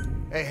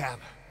 Ahab.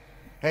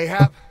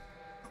 Ahab.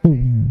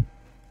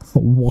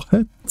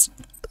 What?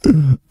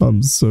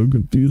 I'm so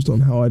confused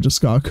on how I just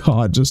got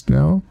caught just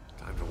now.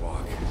 Time to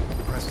walk.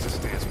 Press the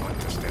stance button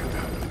to stand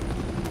up.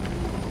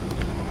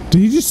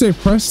 Did he just say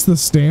press the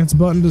stance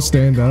button to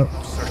stand up?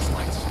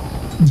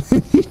 Searchlights.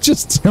 Did he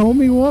just tell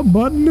me what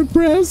button to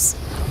press?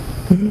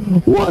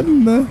 What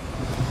in the...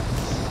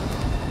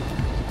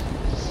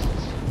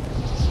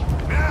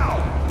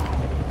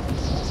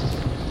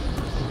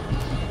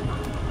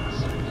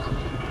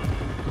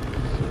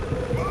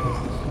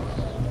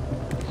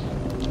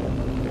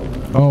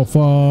 Oh,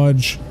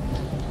 fudge.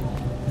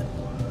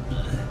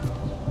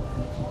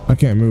 I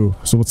can't move,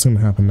 so what's gonna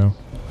happen now?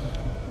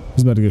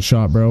 He's about to get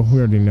shot, bro. We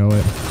already know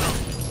it.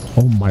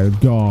 Oh my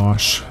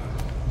gosh.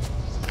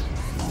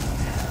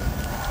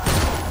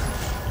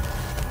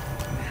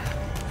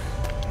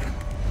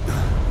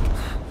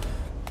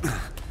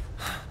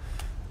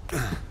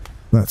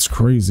 That's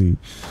crazy.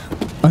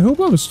 I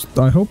hope I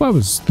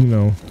was, you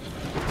know,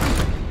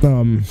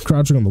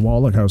 crouching on the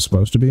wall like I was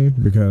supposed to be,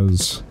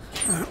 because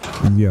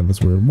yeah, that's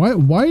weird.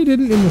 Why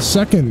didn't in the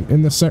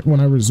second when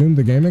I resumed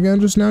the game again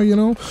just now, you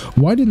know,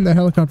 why didn't the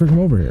helicopter come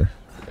over here?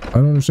 I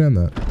don't understand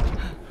that.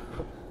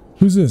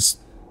 Who's this?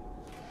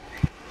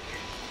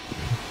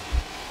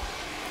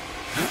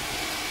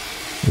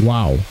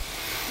 Wow.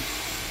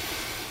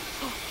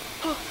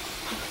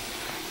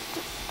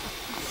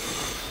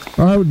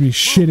 I would be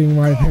shitting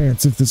my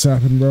pants if this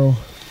happened, bro.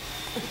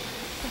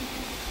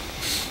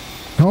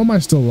 How am I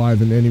still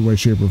alive in any way,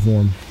 shape, or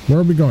form? Where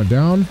are we going?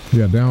 Down?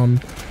 Yeah, down.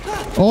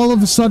 All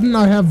of a sudden,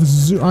 I'm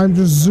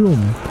just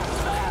zoom.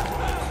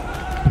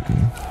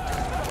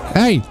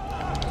 Hey!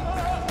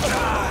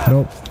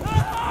 Nope.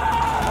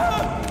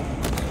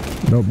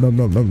 Nope, nope,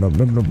 nope, nope, nope,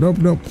 nope, nope, nope,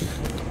 nope.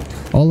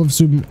 All of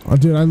zoom. Oh,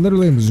 dude, I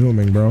literally am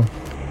zooming, bro.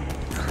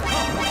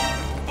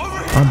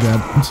 I'm dead.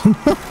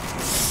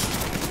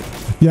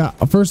 Yeah,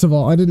 first of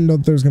all, I didn't know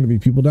that there was going to be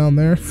people down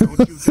there.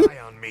 Don't you die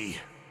on me.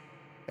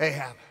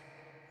 Ahab.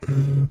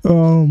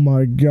 Oh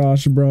my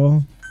gosh,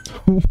 bro.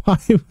 Why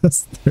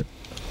was there...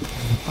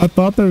 I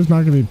thought there was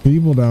not going to be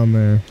people down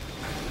there.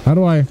 How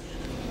do I...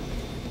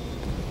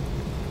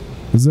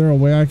 Is there a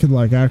way I could,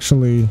 like,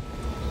 actually...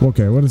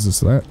 Okay, what is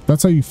this?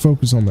 That's how you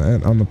focus on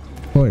the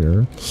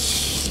player.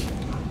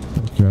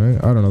 Okay,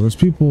 I don't know. There's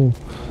people...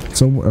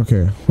 So,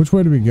 okay. Which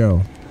way do we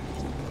go?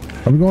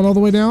 Are we going all the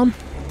way down?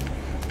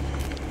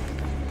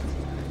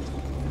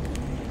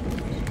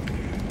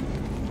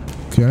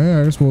 Okay,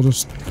 I guess we'll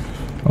just...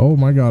 Oh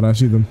my god, I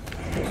see them.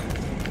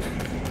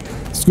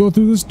 Let's go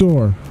through this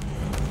door.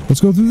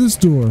 Let's go through this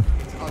door.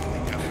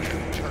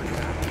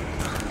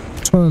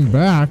 Turn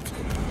back?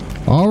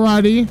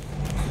 Alrighty.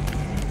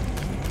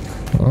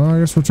 I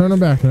guess we're turning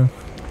back now.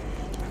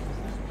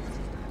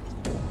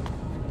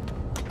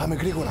 I'm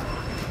Agricola.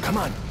 Come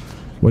on.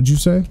 What'd you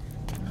say?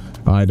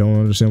 I don't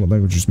understand what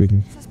language you're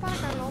speaking.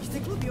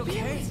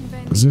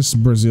 Is this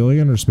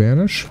Brazilian or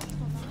Spanish?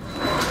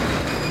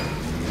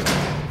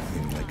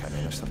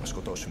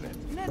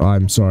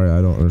 I'm sorry,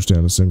 I don't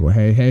understand a single.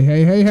 Hey, hey,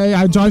 hey, hey, hey!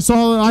 I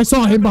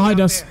saw him behind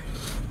us.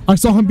 I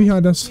saw him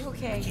behind us. You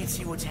okay? I can't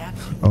see what's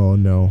happening. Oh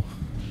no,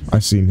 I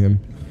seen him.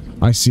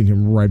 I seen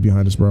him right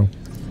behind us, bro.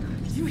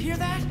 You hear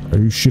that? Are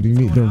you shitting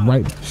me?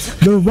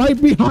 They're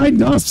right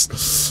behind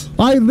us.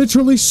 I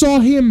literally saw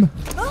him,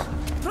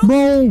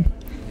 bro.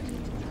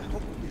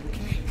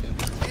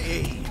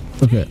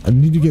 Okay, I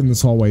need to get in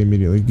this hallway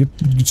immediately. Get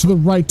to the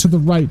right, to the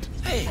right.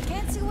 Hey, I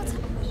can't see what's.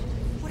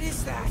 what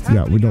is that?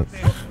 Yeah, we don't.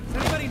 Does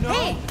anybody know?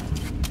 Hey!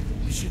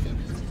 You should. You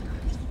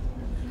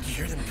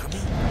hear them coming?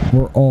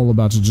 We're all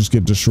about to just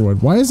get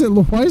destroyed. Why is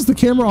the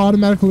camera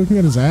automatically looking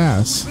at his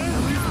ass?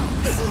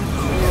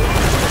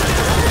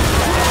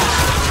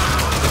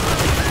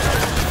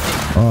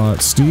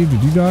 Steve,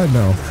 did you die?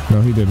 No,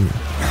 he didn't.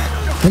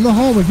 In the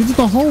hallway, get to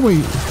the hallway,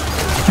 you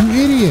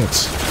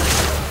idiot!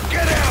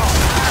 Get out!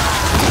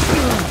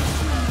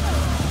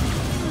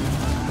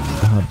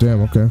 Oh,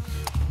 damn, okay.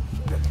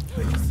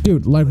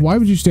 Dude, like, why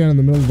would you stand in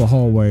the middle of the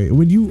hallway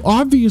when you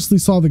obviously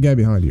saw the guy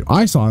behind you?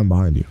 I saw him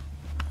behind you.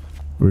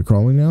 Are we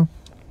crawling now?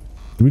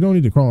 We don't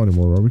need to crawl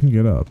anymore, bro. We can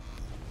get up.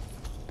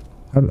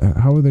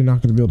 How are they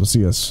not going to be able to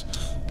see us?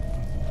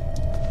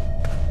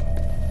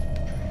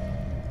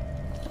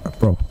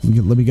 Bro,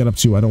 let me get up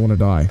too. I don't want to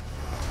die.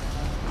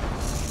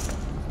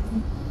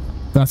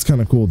 That's kind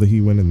of cool that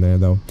he went in there,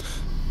 though.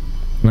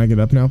 Can I get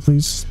up now,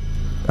 please?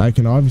 I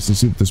can obviously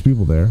see that there's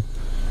people there.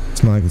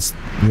 It's not like it's...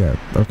 Yeah,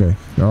 okay.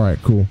 Alright,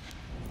 cool.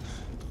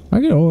 I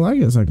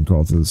guess I can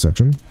crawl through this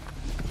section.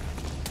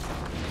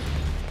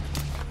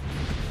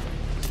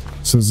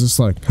 So is this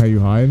like how you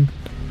hide?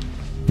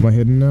 Am I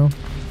hidden now?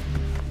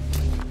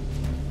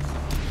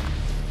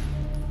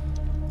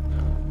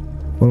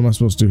 What am I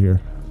supposed to do here?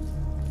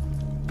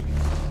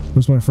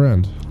 Where's my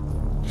friend?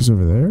 He's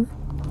over there?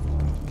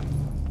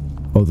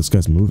 Oh, this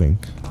guy's moving.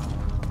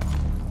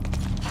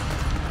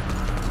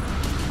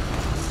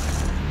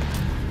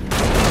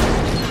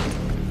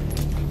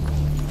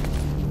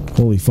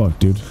 Holy fuck,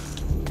 dude.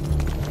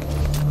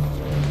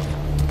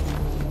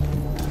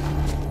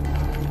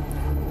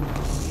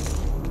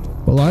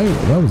 Well,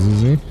 that was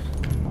easy.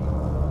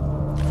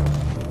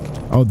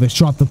 Oh, they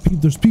shot the people.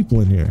 There's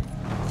people in here.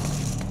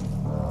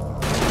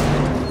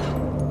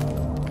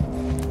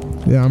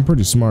 Yeah, I'm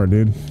pretty smart,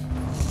 dude.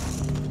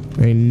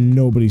 Ain't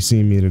nobody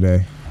seen me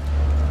today.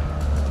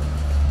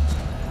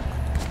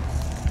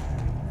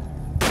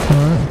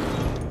 Alright.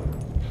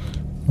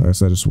 I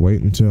guess I just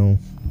wait until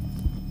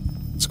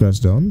this guy's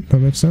done. That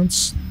makes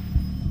sense.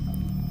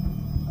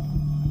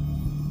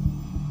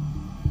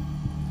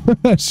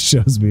 That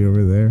shows me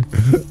over there.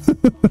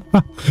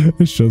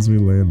 It shows me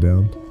laying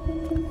down.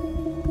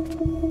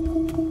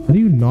 How do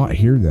you not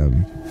hear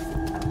them?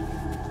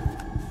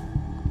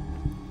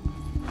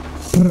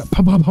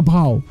 Pow, pow, pow,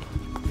 pow.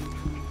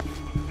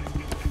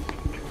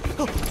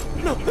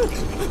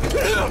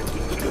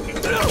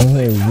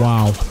 Oh,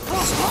 wow.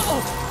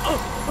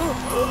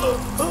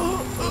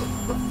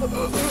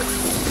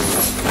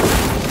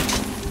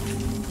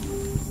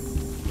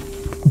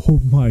 Oh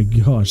my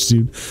gosh,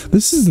 dude.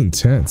 This is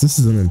intense. This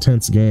is an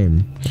intense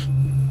game.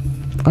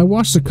 I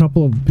watched a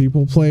couple of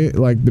people play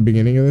like the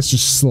beginning of this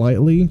just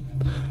slightly,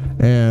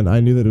 and I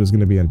knew that it was going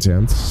to be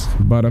intense.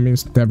 But I mean,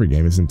 every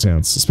game is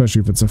intense,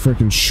 especially if it's a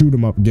freaking shoot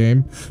 'em up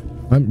game.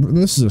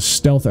 This is a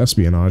stealth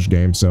espionage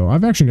game, so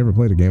I've actually never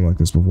played a game like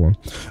this before.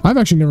 I've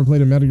actually never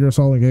played a Metal Gear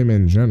Solid game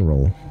in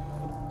general.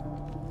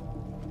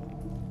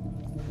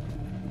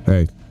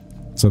 Hey,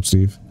 what's up,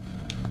 Steve?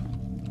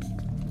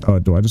 Oh,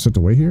 do I just have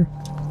to wait here?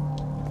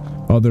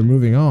 Oh, they're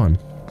moving on.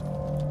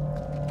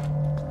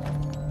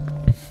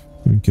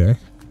 Okay.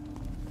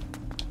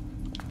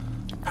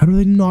 How do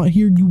they not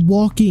hear you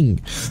walking?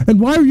 And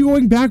why are you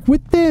going back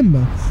with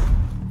them?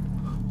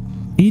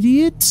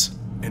 Idiot.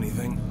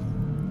 Anything?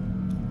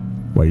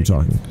 Why are you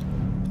talking?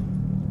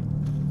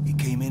 He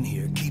came in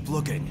here. Keep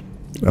looking.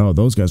 Oh,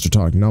 those guys are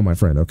talking. Not my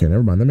friend. Okay,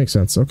 never mind. That makes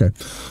sense. Okay.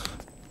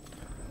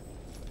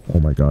 Oh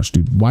my gosh,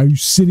 dude. Why are you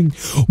sitting?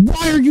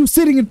 Why are you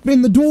sitting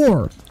in the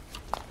door?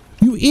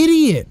 You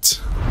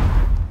idiot.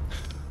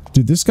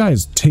 Dude, this guy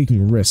is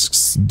taking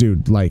risks,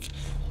 dude. Like,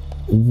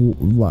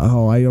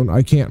 oh,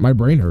 I can't. My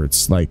brain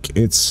hurts. Like,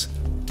 it's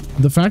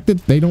the fact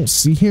that they don't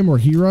see him or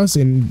hear us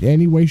in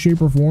any way,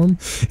 shape, or form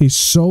is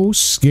so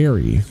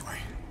scary.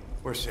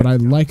 But I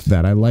like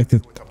that. I like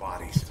that.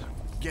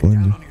 Get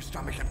down on your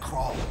stomach and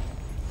crawl.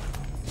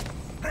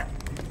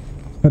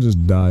 I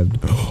just dived.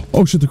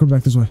 Oh shit, they're coming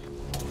back this way.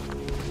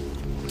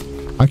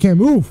 I can't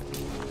move.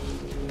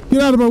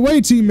 Get out of my way,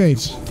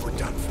 teammate. We're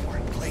done for.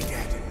 Play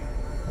dead.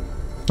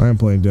 I am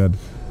playing dead.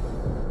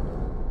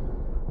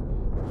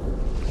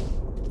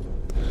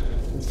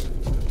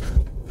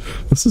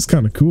 This is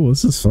kind of cool.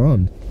 This is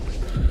fun.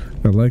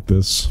 I like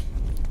this.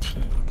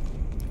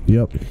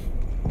 Yep.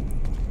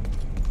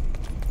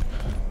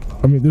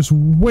 I mean, there's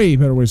way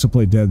better ways to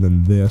play dead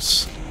than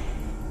this.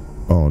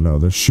 Oh no,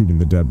 they're shooting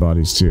the dead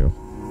bodies too.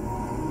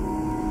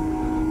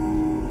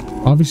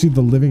 Obviously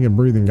the living and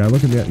breathing guy.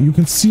 Look at that. You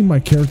can see my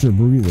character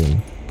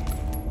breathing.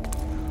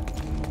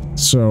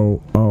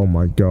 So, oh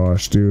my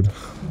gosh, dude.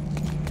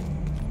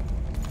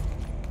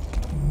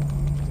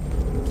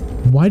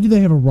 Why do they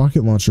have a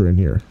rocket launcher in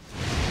here?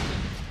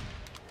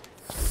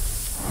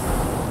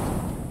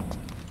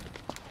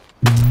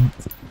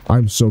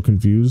 I'm so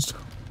confused.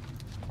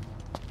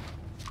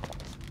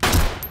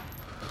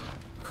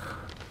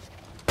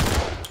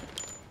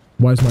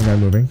 Why is my guy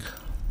moving?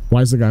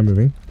 Why is the guy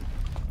moving?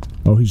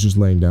 Oh, he's just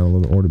laying down a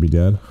little or to be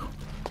dead.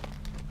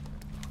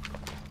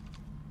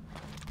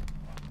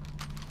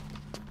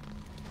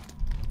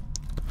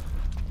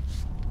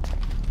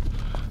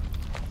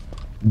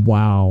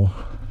 Wow.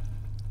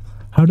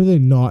 How do they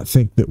not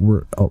think that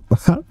we're... Oh,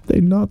 how do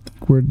they not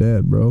think we're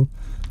dead, bro?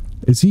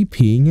 Is he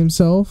peeing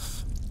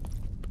himself?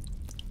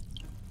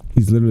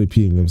 He's literally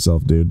peeing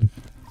himself, dude.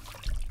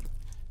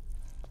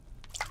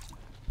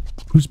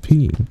 Who's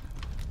peeing?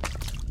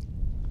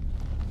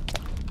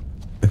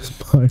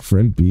 Is my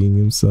friend peeing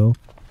himself?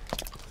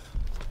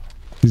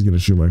 He's gonna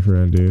shoot my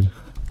friend, dude.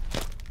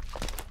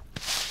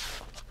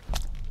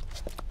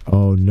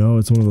 Oh no,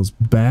 it's one of those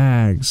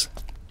bags.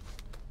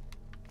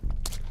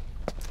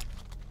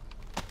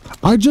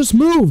 I just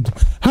moved!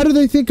 How do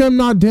they think I'm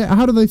not dead?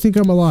 How do they think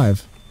I'm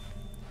alive?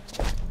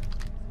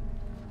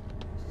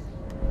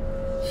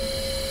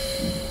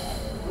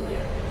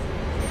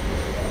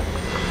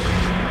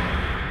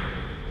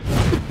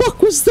 What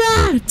was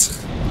that?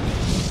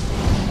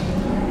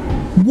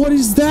 What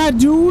is that,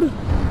 dude?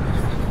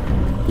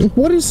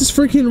 What is this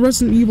freaking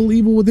Resident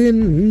Evil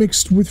Within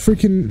mixed with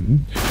freaking...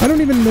 I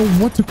don't even know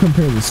what to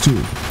compare this to.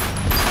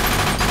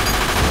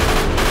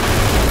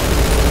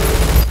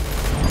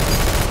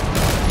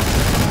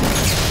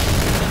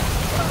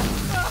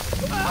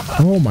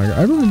 Oh my god,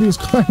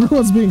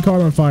 everyone's being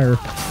caught on fire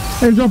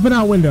and jumping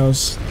out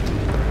windows.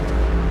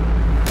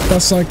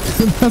 That's like,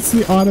 that's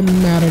the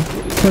automatic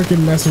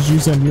freaking message you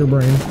send to your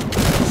brain.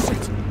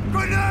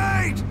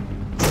 Grenade!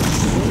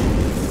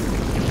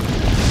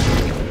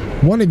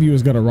 One of you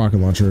has got a rocket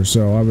launcher,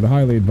 so I would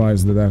highly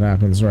advise that that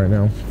happens right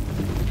now.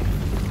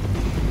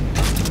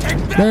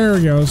 There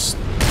he goes.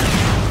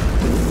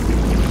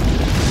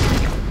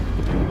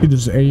 He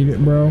just ate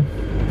it, bro.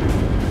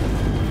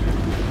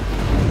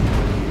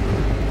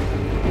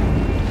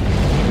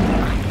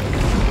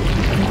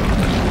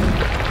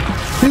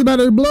 He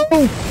better blow!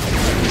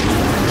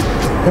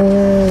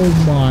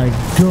 Oh my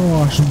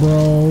gosh,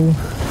 bro.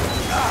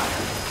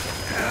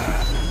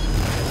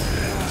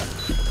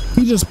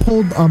 He just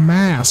pulled a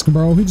mask,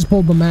 bro. He just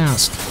pulled the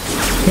mask.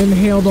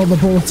 Inhaled all the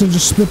bullets and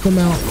just spit them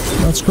out.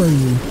 That's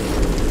crazy.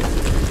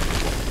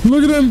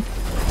 Look at him!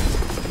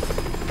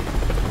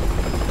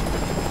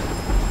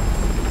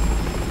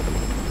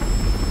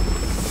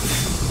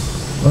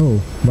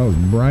 Oh, that was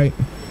bright.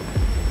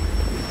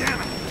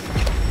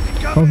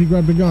 Oh, he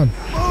grabbed a gun.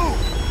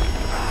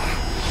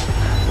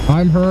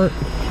 I'm hurt.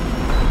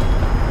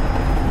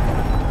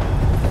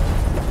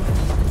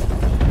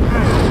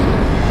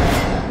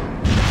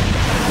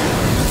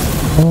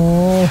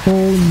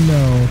 Oh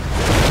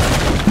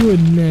no.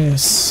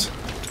 Goodness.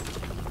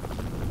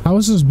 How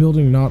is this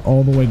building not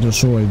all the way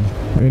destroyed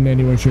in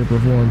any way, shape, or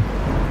form?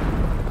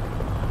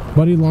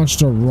 Buddy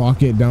launched a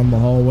rocket down the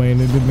hallway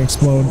and it didn't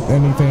explode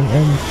anything.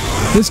 And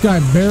this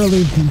guy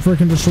barely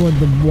freaking destroyed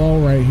the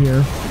wall right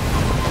here.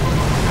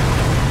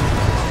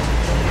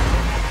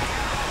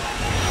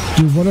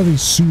 Dude, what are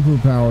these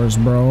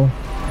superpowers, bro?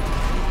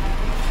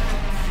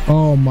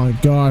 Oh my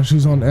gosh,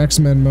 he's on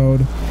X-Men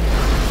mode.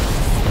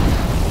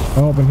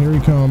 Oh, and here he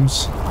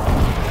comes.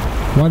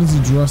 Why does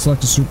he dress like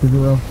a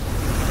superhero?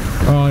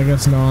 Oh, I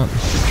guess not.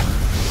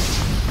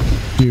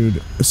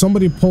 Dude,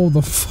 somebody pull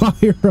the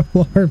fire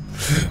alarm.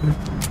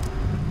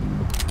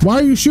 Why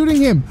are you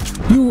shooting him?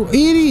 You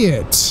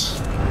idiot!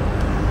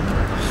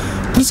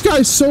 This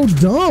guy's so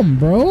dumb,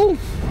 bro.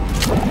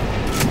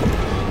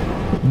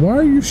 Why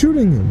are you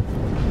shooting him?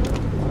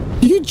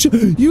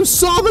 You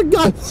saw the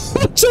guy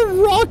launch a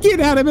rocket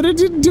at him and it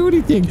didn't do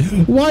anything.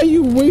 Why are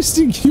you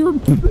wasting your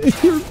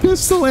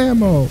pistol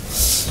ammo?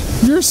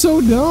 You're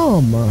so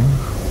dumb.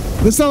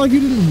 It's not like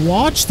you didn't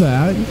watch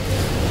that.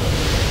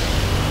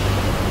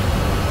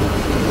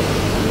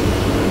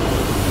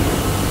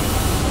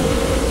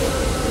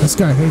 This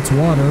guy hates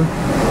water.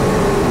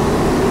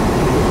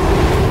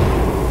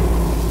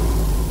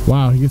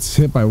 Wow, he gets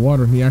hit by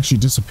water and he actually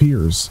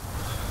disappears.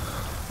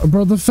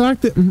 Bro, the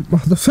fact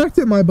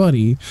that my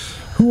buddy,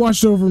 who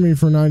watched over me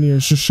for 9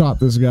 years, just shot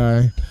this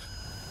guy.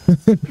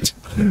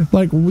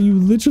 Like, you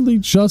literally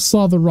just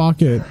saw the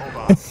rocket.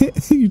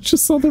 You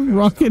just saw the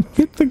rocket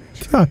hit the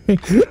guy,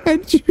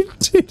 and you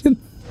didn't.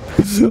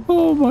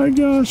 Oh my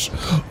gosh.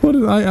 What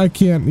did I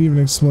can't even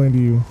explain to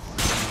you.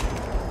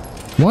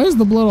 Why is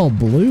the blood all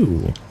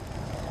blue?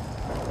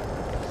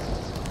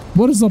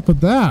 What is up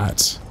with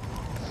that?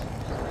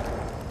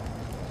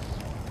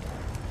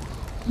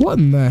 What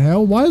in the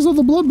hell? Why is all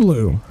the blood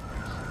blue?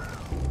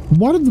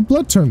 Why did the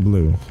blood turn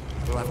blue?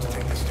 We'll have to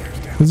take the stairs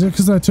down. Is it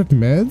because I took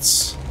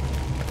meds?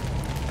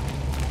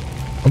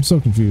 I'm so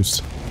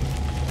confused.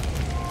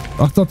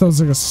 I thought that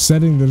was like a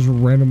setting that just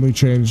randomly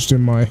changed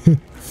in my...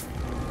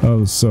 That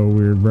was so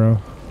weird, bro.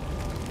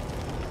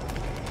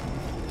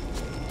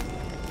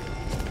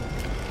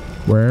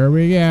 Where are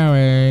we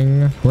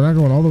going? We're not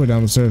going all the way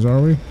down the stairs, are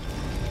we?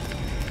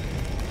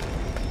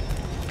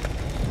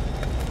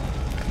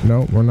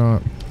 No, we're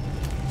not.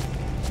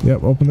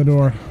 Yep, open the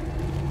door.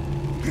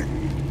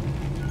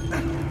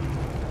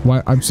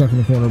 Why? I'm stuck in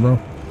the corner, bro.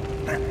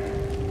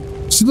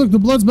 See, look, the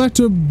blood's back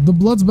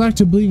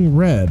to being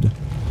red.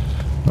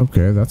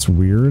 Okay, that's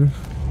weird.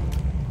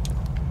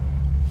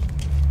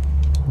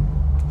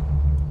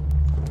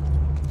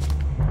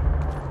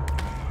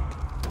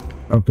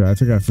 Okay, I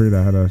think I figured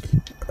out how to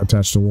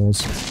attach the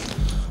walls.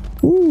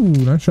 Ooh,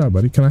 nice shot,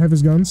 buddy. Can I have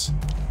his guns?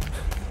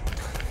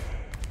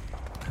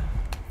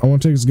 I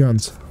want to take his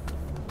guns.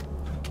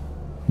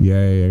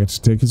 Yay, I get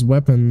to take his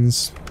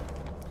weapons.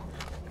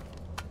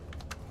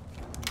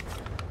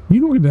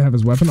 You don't get to have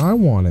his weapon. I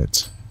want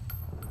it.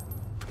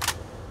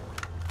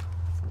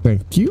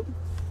 Thank you.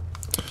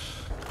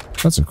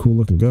 That's a cool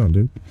looking gun,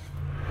 dude.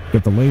 You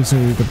got the laser,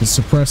 you got the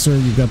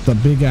suppressor, you got the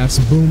big ass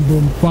boom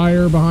boom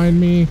fire behind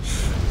me.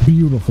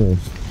 Beautiful.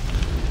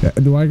 Yeah,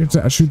 do I get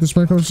to shoot the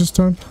sprinklers this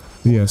time?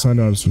 Yes, I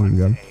know how to shoot the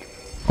gun.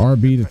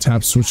 RB to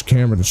tap switch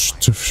camera to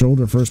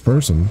shoulder first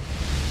person.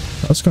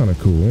 That's kind of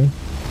cool.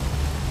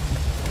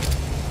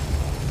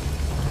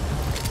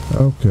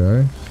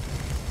 Okay.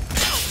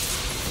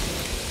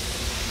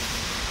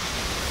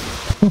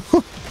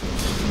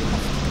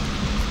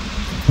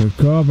 Good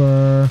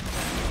cover.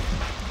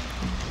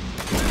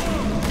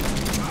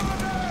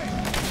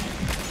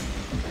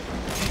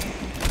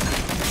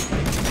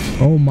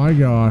 Oh my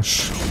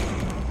gosh.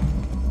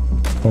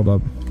 Hold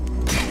up.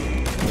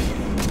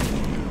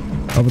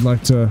 I would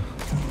like to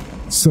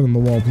sit on the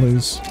wall,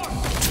 please.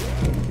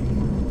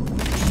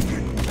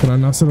 Can I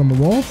not sit on the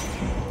wall?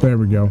 There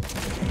we go.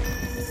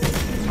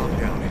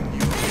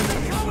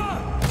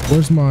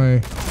 Where's my...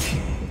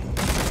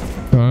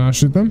 Can I not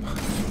shoot them?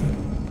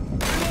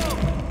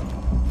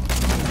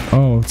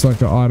 Oh, it's like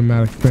an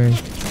automatic thing.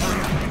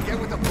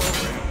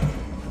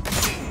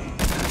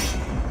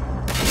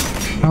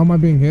 How am I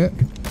being hit?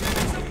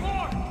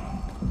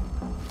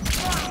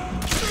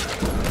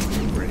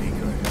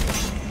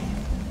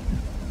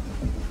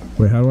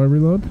 Wait, how do I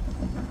reload?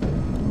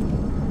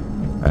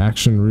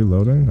 Action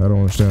reloading? I don't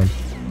understand.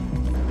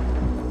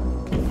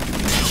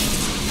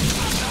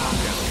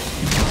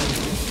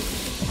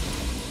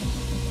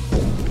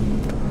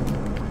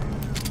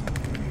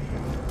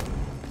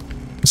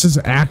 This is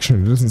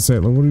action. It doesn't say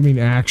it. Like, what do you mean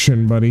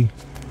action, buddy?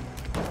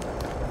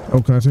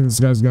 Oh, can I take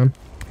this guy's gun?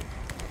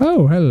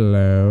 Oh,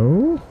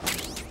 hello.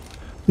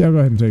 Yeah, I'll go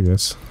ahead and take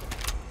this.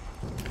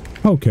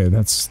 Okay,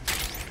 that's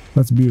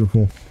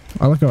beautiful.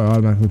 I like how I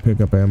automatically pick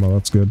up ammo.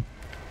 That's good.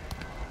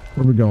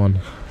 Where are we going?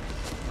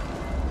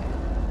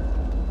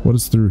 What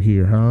is through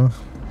here, huh?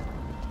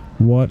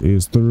 What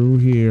is through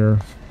here?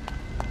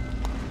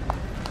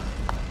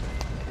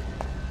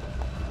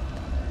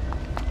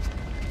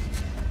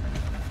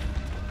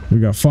 We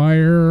got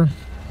fire.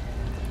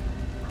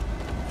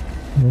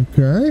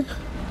 Okay.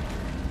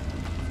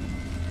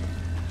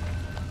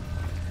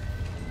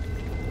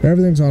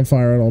 Everything's on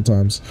fire at all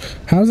times.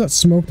 How's that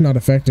smoke not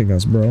affecting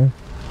us, bro?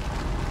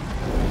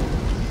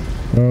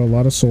 Oh, a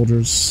lot of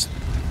soldiers.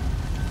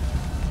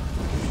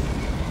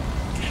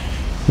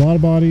 A lot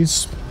of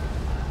bodies.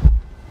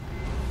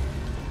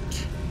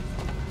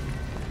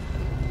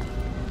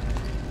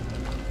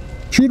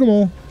 Shoot them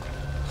all.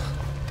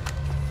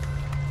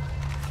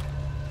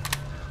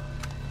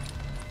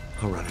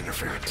 I'll run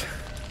interference.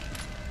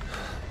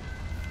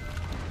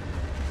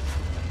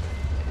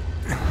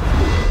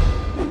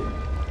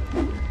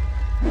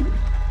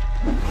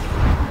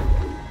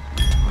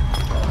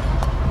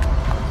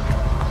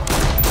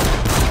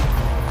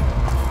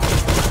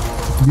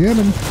 Get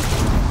him.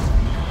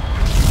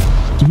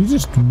 Dude, he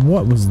just...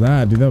 What was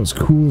that? Dude, that was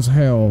cool as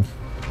hell.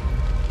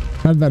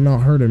 How did that not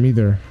hurt him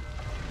either?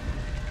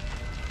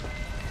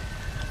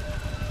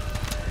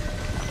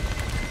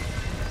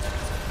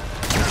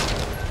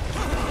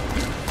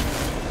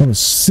 That was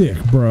sick,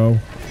 bro.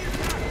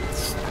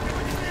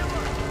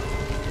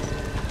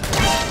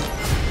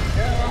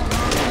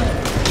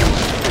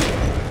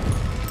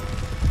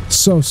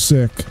 So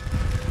sick.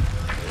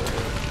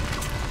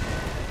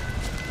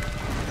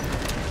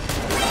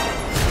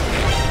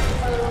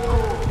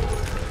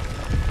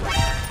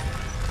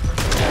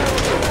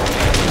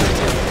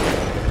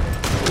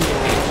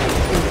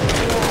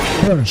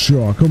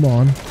 Sure, come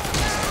on.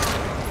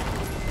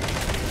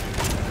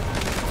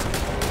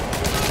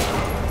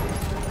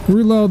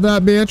 Reload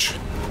that bitch.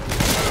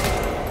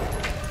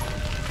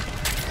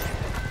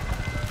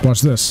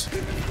 Watch this.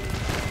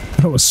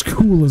 That was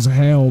cool as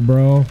hell,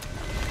 bro.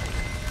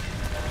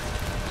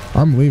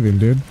 I'm leaving,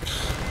 dude.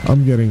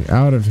 I'm getting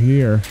out of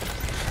here.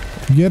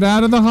 Get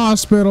out of the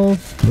hospital.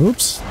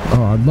 Oops.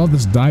 Oh, I love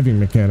this diving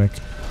mechanic.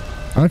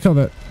 I like how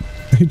that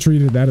they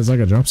treated that as like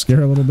a jump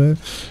scare a little bit,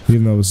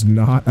 even though it was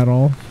not at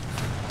all.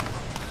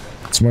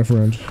 It's my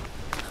friend.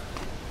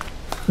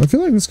 I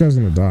feel like this guy's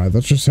gonna die.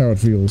 That's just how it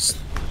feels.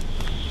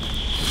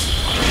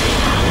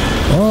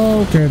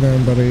 Okay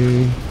then,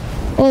 buddy.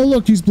 Oh,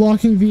 look, he's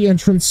blocking the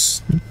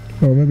entrance.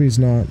 Oh, maybe he's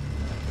not.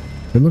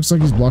 It looks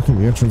like he's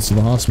blocking the entrance to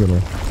the hospital.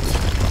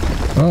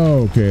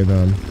 Okay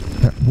then.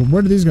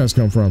 Where did these guys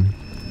come from?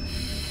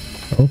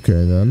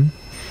 Okay then.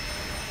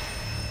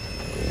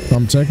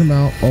 I'm taking him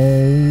out.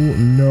 Oh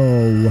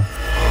no.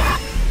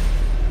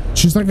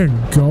 She's like a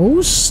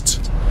ghost?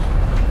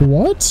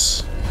 What?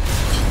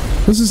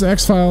 This is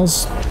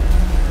X-Files.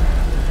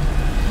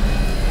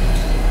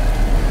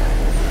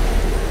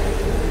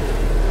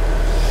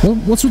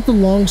 What's with the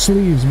long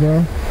sleeves,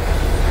 bro?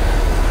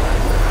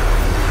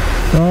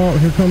 Oh,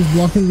 here comes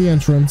blocking the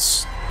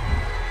entrance.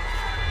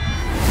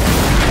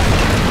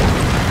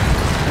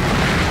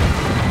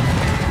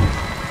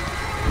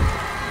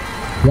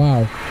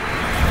 Wow.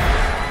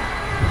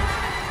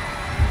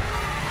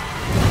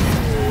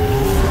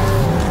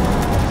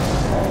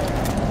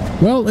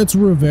 Well, it's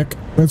Ruvik.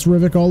 It's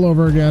Ruvik all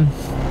over again.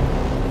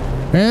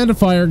 And a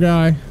fire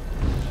guy.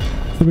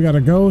 So we got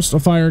a ghost, a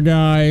fire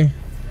guy,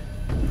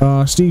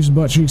 Steve's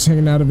butt cheeks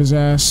hanging out of his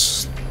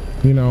ass.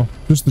 You know,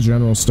 just the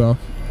general stuff.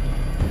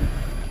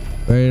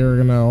 They are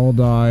gonna all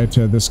die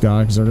to this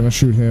guy because they're gonna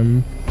shoot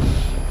him.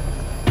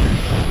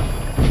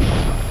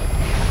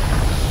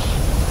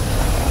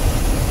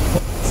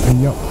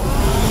 Yep.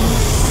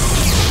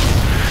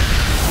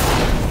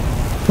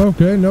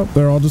 Okay, nope,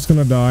 they're all just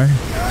gonna die.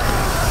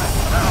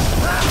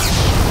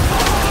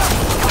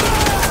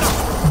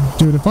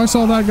 Dude, if I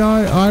saw that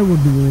guy, I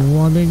would be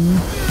running.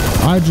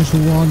 I just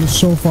run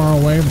so far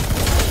away.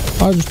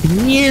 I just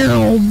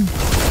meow.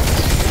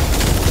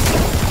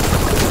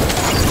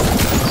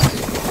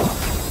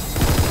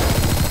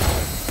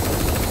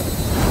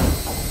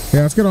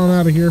 Yeah, let's get on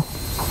out of here.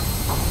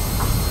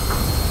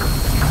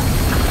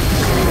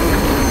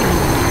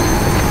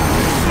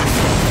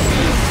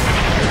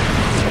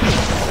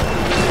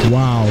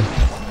 Wow.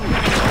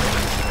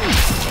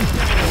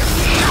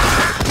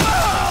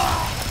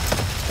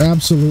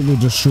 Absolutely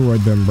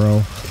destroyed them,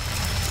 bro.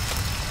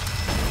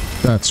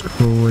 That's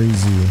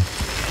crazy.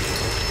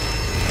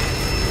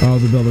 Oh,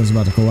 the building's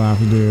about to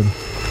collapse, dude.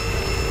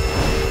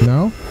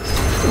 No?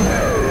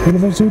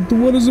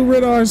 What is the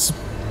red eyes?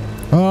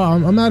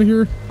 I'm out of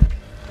here.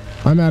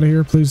 I'm out of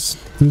here. Please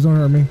don't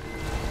hurt me.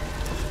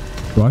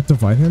 Do I have to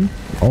fight him?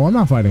 Oh, I'm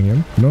not fighting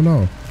him. No.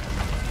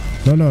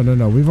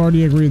 No. We've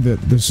already agreed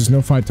that this is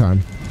no fight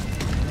time.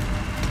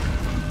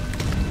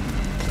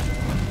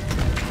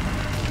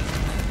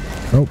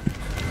 Oh.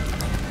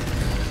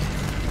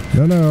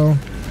 No.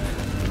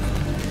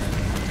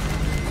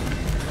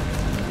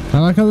 I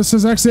like how this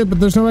says exit,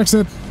 but there's no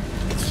exit.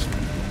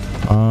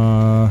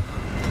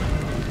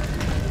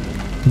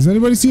 Does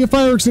anybody see a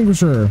fire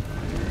extinguisher?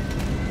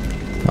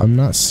 I'm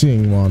not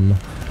seeing one.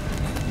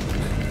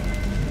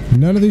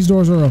 None of these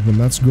doors are open.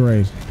 That's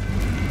great.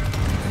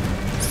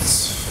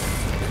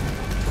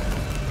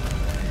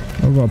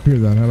 I'll go up here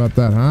then. How about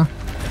that, huh?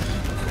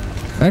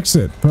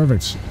 Exit.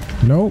 Perfect.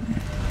 Nope.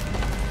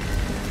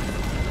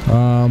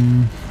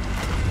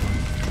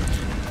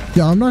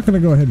 Yeah, I'm not gonna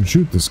go ahead and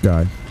shoot this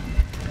guy.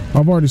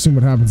 I've already seen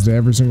what happens to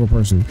every single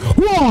person.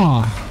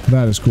 Whoa!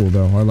 That is cool,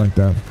 though. I like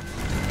that.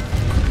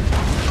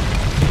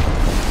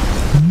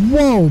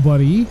 Whoa,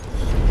 buddy!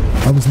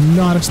 I was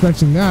not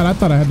expecting that. I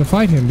thought I had to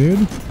fight him,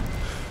 dude.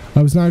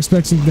 I was not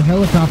expecting the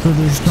helicopter to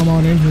just come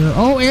on in here.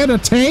 Oh, and a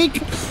tank?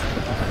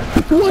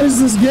 What is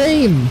this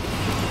game?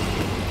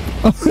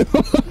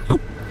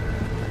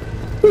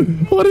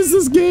 What is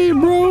this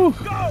game, bro?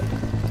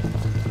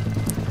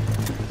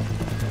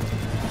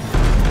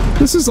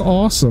 This is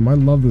awesome. I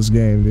love this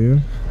game,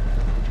 dude.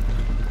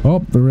 Oh,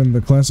 they're in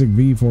the classic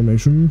V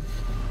formation.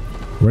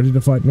 Ready to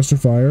fight Mr.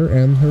 Fire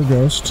and her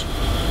ghost.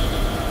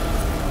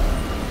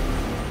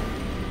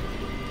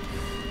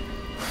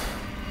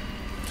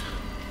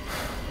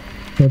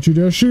 Don't you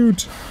dare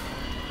shoot!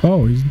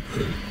 Oh, he's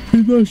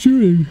not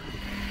shooting.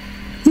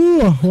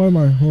 Why am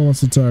I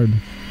so tired?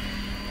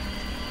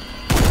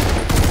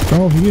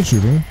 Oh, he is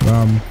shooting.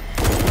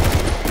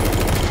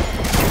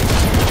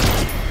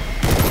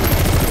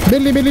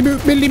 Billy, billy, boo,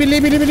 billy, billy,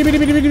 billy, billy,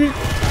 billy, billy, billy.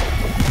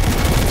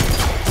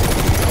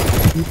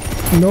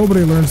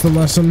 Nobody learns the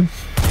lesson.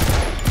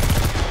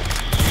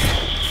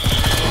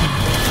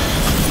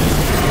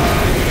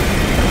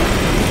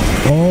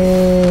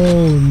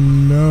 Oh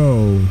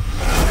no.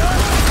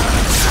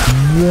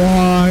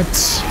 What?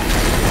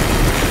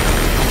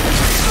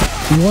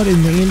 What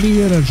in the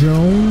Indiana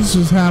Jones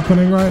is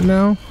happening right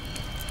now?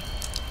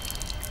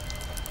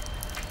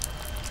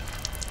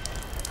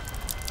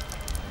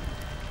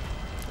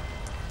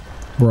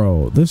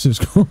 Bro, this is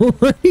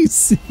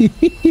crazy.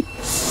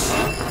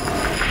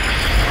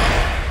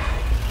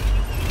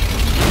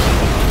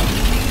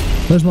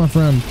 Where's my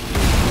friend?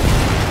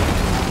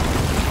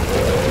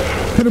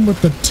 Hit him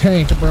with the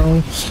tank, bro.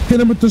 Hit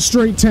him with the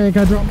straight tank.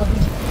 I dropped my...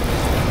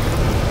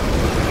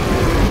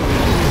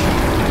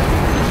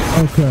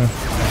 Okay.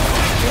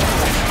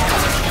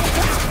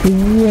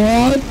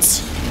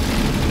 What?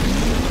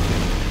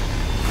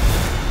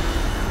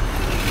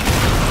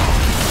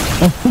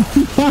 Oh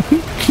my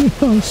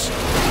gosh.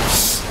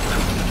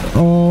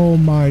 Oh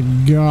my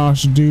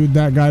gosh, dude.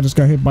 That guy just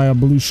got hit by a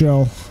blue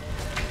shell.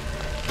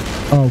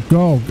 Oh,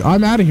 go.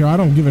 I'm out of here. I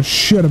don't give a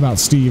shit about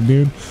Steve,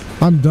 dude.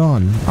 I'm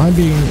done. I'm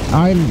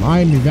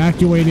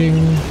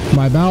evacuating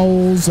my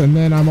bowels, and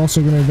then I'm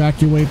also going to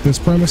evacuate this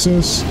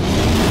premises.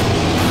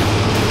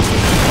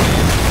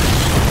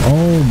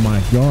 Oh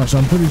my gosh,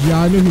 I'm pretty,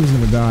 yeah, I knew he was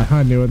gonna die.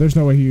 I knew it. There's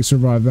no way he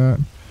survived that.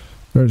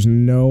 There's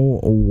no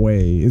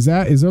way. Is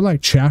there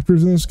like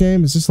chapters in this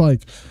game? Is this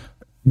like,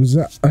 was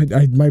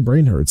that, my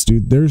brain hurts,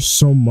 dude. There's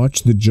so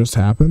much that just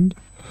happened.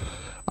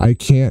 I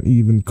can't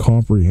even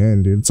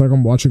comprehend, dude. It's like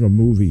I'm watching a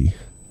movie.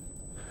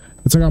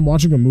 It's like I'm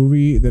watching a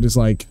movie that is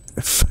like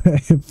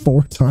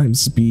 4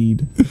 times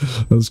speed.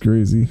 That's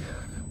crazy.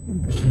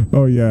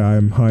 Oh yeah,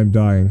 I'm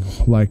dying.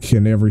 Like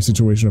in every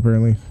situation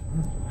apparently.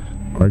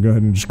 Alright, go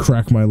ahead and just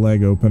crack my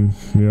leg open.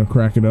 You know,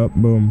 crack it up.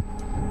 Boom.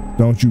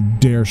 Don't you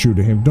dare shoot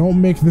at him. Don't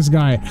make this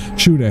guy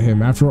shoot at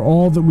him after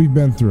all that we've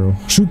been through.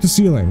 Shoot the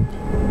ceiling.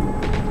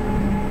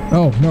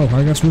 Oh, no.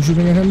 I guess we're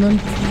shooting at him then?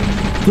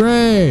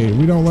 Great.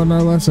 We don't learn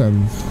our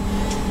lesson.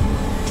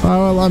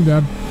 Oh, well, I'm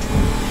dead.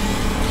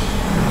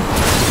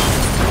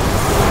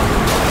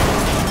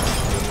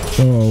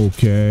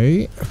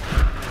 Okay.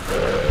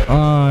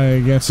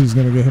 I guess he's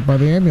gonna get hit by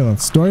the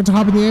ambulance. Do I get to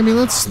hop in the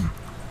ambulance?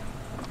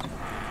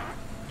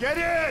 Get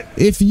in!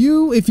 If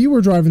you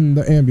were driving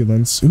the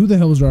ambulance, who the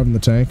hell was driving the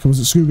tank? Was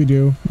it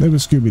Scooby-Doo? It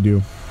was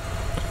Scooby-Doo.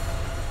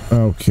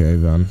 Okay,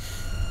 then.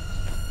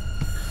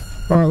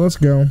 Alright, let's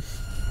go.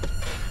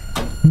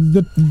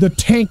 The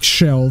tank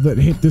shell that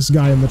hit this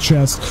guy in the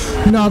chest.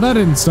 No, that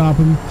didn't stop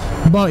him.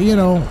 But, you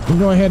know,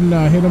 go ahead and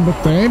hit him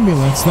with the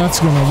ambulance. That's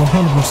gonna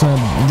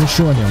 100%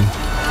 destroy him.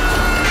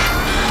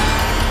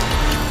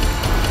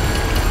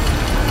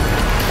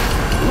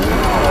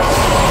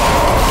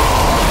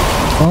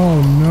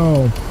 Oh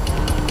no.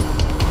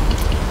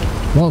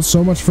 Well,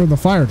 so much for the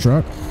fire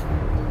truck.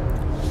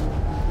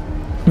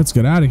 Let's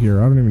get out of here.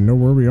 I don't even know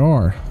where we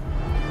are.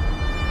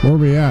 Where are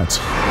we at?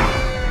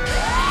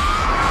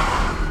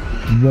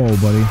 Whoa,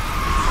 buddy.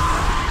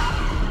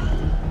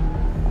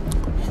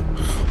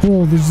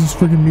 Oh, this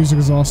freaking music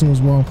is awesome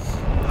as well.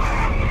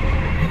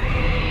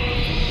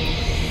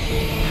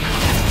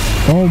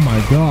 Oh my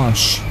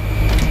gosh.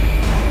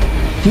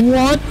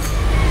 What?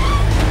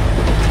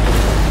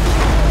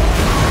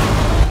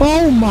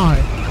 Oh my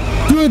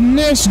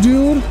goodness,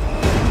 dude.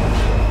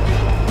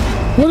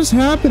 What is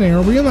happening?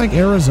 Are we in like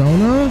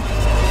Arizona?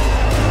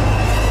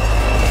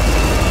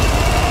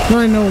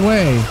 There ain't no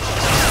way.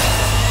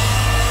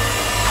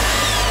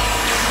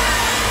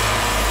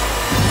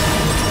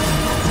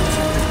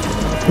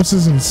 This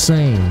is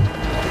insane.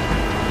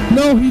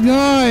 No, he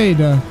died.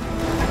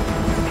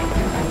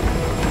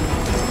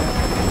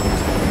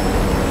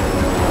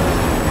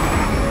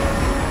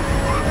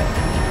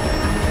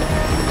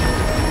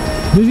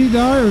 Did he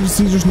die or is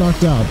he just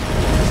knocked out?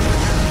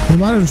 He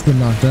might have just been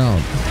knocked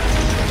out.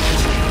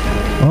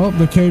 Oh,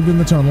 they caved in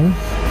the tunnel.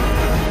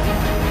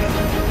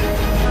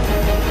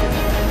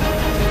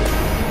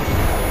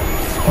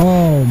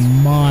 Oh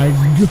my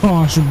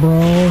gosh,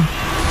 bro.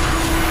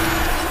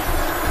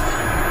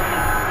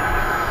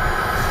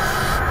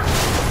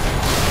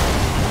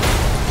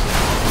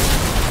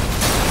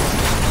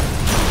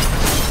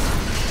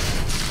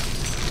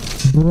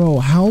 Bro,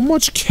 how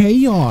much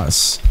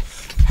chaos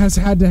has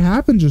had to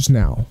happen just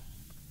now?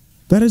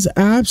 That is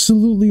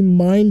absolutely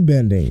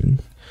mind-bending.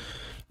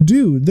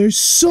 Dude, there's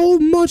so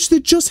much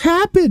that just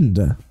happened.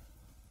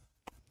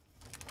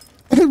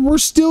 And we're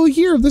still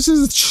here. This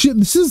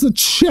is a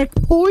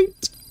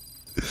checkpoint?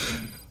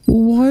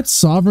 What?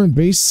 Sovereign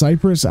base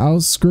Cyprus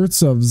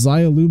outskirts of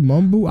Xialu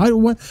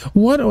Mumbu?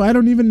 What? I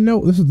don't even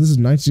know. This is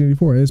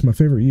 1984. It is my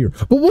favorite year.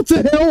 But what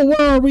the hell?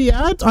 Where are we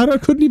at? I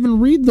couldn't even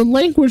read the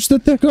language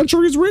that the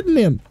country is written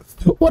in.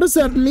 What does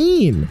that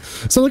mean?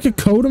 Is that like a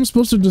code I'm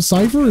supposed to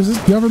decipher? Is this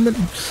government?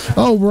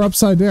 Oh, we're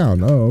upside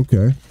down. Oh,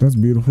 okay. That's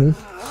beautiful.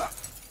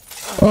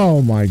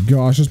 Oh my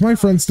gosh. Is my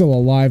friend still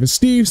alive? Is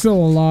Steve still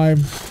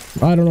alive?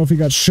 I don't know if he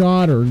got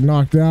shot or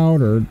knocked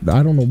out or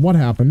I don't know what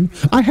happened.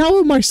 How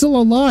am I still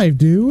alive,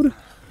 dude?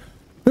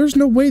 There's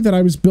no way that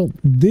I was built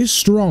this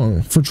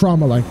strong for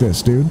trauma like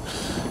this, dude.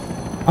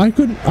 I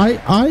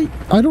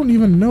don't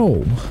even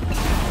know.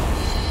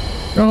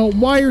 Oh,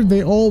 why are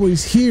they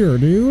always here,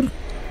 dude?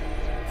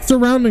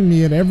 Surrounding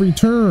me at every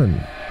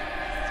turn.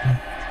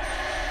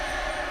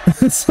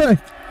 It's like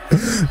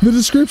the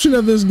description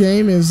of this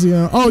game is, you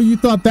know, oh, you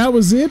thought that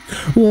was it?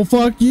 Well,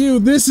 fuck you.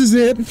 This is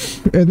it.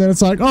 And then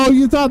it's like, oh,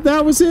 you thought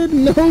that was it?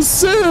 No,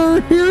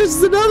 sir.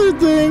 Here's another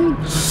thing.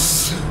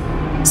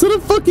 Is that a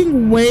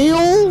fucking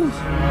whale?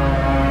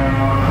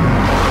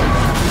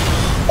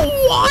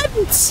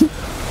 What?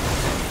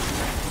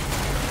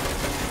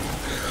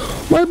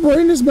 My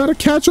brain is about to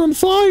catch on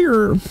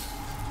fire.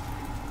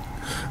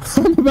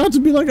 I'm about to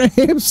be like a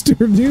hamster,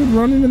 dude,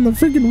 running in the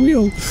freaking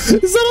wheel.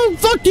 Is that a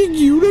fucking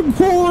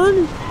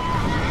unicorn?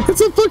 It's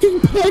a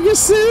fucking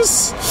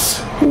Pegasus?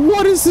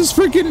 What is this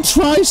freaking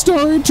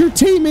TriStar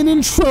Entertainment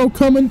intro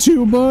coming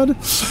to, bud?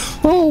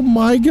 Oh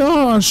my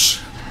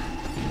gosh.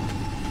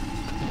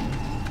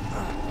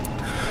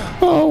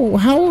 Oh,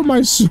 how am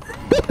I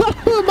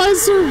how am I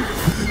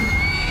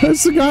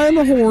That's the guy on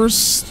the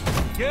horse.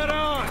 Get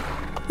on!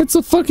 It's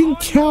a fucking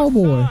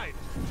cowboy.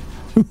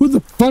 Who the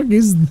fuck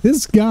is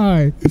this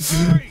guy?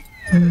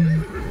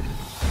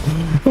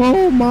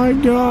 Oh my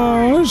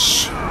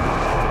gosh.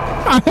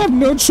 I have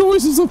no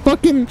choice. It's a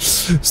fucking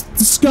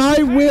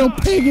sky whale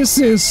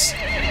Pegasus.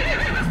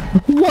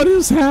 What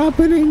is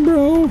happening,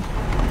 bro?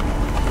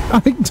 I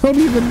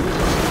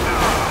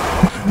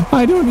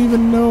don't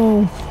even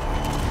know.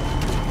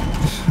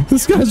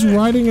 This guy's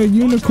riding a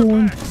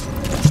unicorn.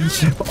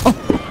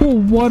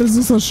 Oh, what is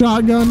this? A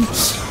shotgun?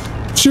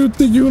 Shoot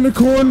the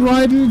unicorn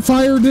riding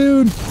fire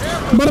dude.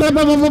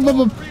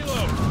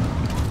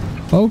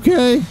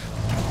 Okay.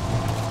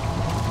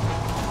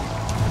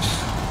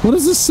 What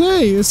does this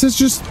say? It says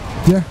just,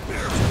 yeah.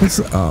 It's,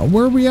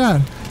 where are we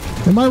at?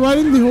 Am I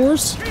riding the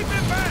horse?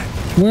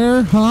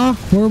 Where? Huh?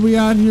 Where are we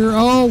at here?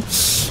 Oh,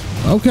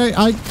 okay.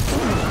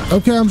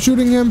 Okay, I'm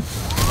shooting him.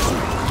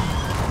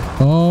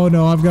 Oh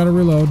no, I've got to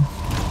reload.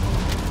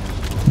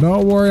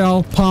 Don't worry,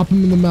 I'll pop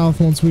him in the mouth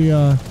once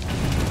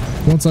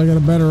I get a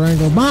better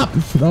angle. Bop!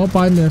 Nope,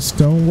 I missed.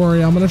 Don't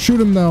worry, I'm gonna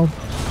shoot him though.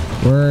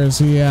 Where is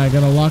he at? I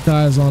gotta lock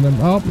eyes on him.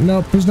 Oh,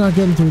 nope, he's not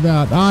getting through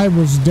that. I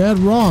was dead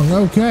wrong.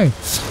 Okay.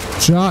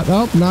 Shot.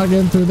 Oh, not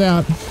getting through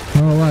that.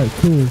 Alright,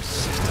 cool.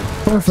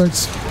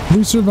 Perfect.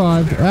 We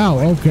survived. Ow,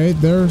 okay,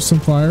 there's some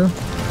fire.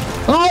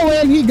 Oh,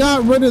 and he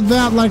got rid of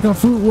that like a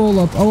fruit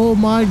roll-up. Oh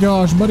my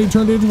gosh, buddy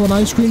turned into an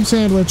ice cream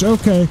sandwich.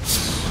 Okay.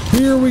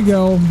 Here we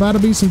go. About to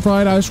be some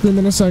fried ice cream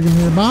in a second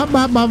here. Bop,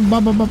 bop, bop,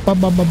 bop, bop, bop,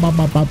 bop, bop,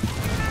 bop, bop.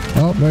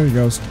 Oh, there he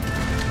goes.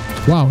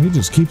 Wow, he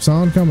just keeps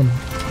on coming.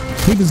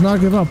 He does not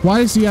give up. Why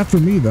is he after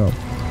me though?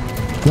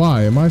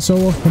 Why? Am I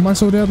so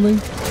deadly?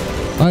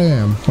 I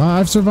am.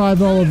 I've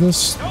survived all of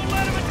this.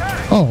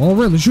 Oh,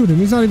 really? Shoot him.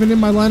 He's not even in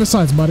my line of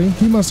sight, buddy.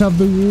 He must have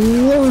the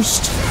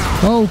worst.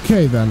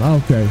 Okay then.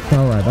 Okay.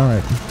 Alright,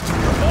 alright.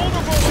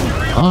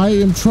 I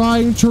am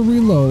trying to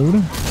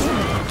reload.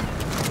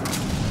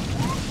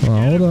 Oh,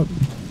 hold up.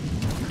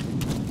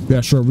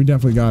 Yeah, sure. We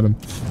definitely got him.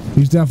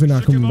 He's definitely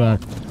not coming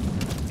back.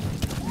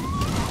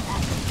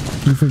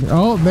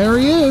 Oh, there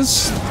he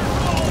is.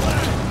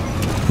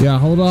 Yeah,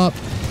 hold up.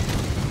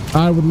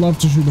 I would love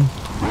to shoot him.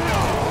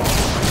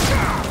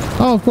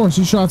 Oh, of course,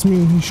 he shots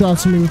me. He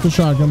shots me with the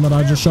shotgun that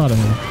I just shot at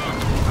him.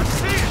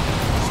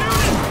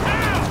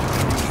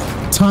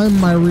 Time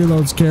my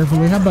reloads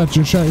carefully. How about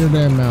you shut your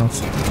damn mouth?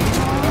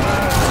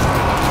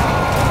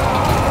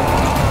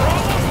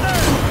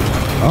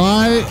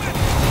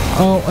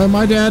 Oh, am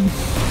I dead?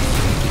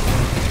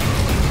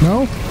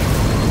 No?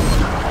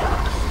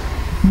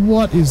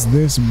 What is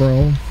this,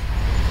 bro?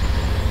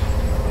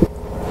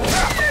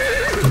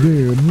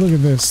 Dude, look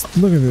at this.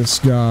 Look at this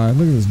guy.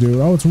 Look at this dude.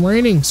 Oh, it's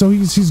raining. So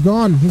he's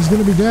gone. He's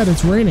gonna be dead.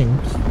 It's raining.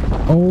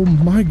 Oh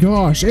my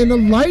gosh. And the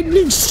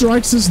lightning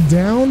strikes us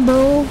down,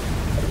 bro.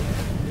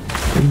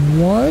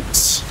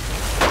 What?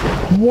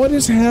 What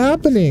is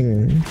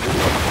happening?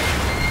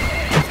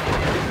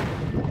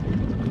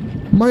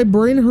 My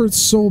brain hurts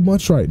so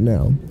much right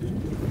now.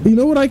 You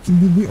know what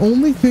the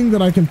only thing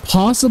that I can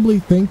possibly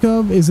think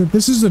of is that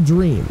this is a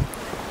dream.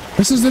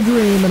 This is a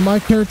dream and my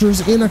character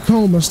is in a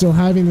coma still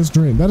having this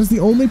dream. That is the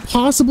only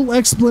possible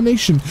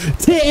explanation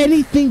to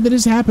anything that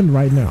has happened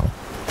right now.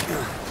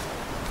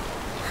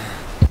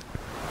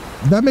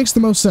 That makes the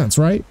most sense,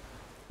 right?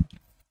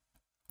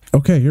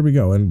 Okay, here we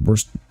go. And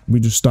we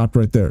just stopped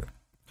right there.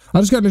 I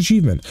just got an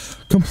achievement.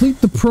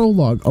 Complete the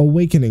Prologue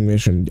Awakening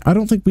mission. I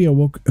don't think we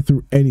awoke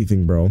through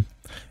anything, bro.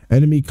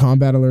 Enemy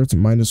combat alerts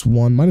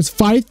 -1,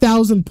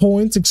 -5,000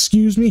 points.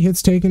 Excuse me.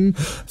 Hits taken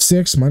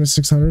 6,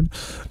 -600.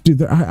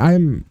 Dude,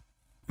 I'm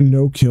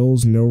no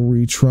kills, no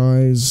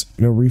retries,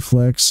 no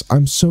reflex.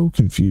 I'm so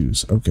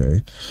confused.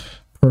 Okay.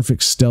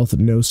 Perfect stealth,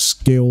 no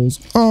skills.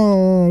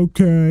 Oh,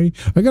 okay.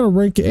 I got a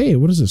rank A.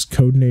 What is this?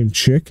 Codename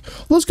Chick.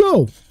 Let's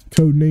go.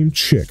 Codename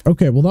Chick.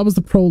 Okay, well, that was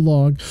the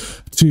prologue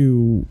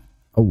to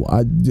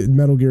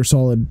Metal Gear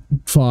Solid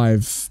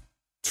 5.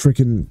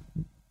 Freaking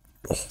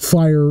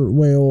fire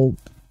whale,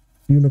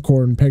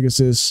 unicorn,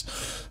 Pegasus,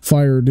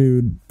 fire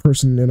dude,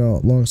 person in a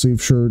long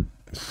sleeve shirt,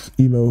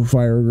 emo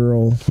fire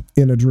girl,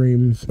 in a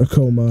dream, a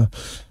coma,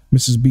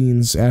 Mrs.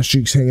 Bean's ass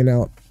cheeks hanging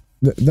out.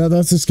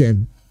 That's this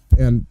game.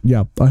 And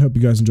yeah, I hope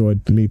you guys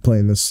enjoyed me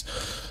playing this,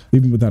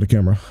 even without a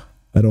camera.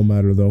 That don't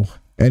matter though.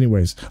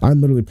 Anyways,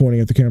 I'm literally pointing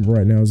at the camera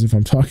right now as if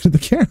I'm talking to the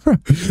camera.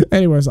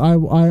 Anyways, I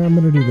am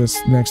gonna do this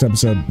next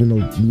episode,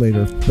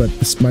 later, but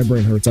my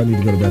brain hurts. I need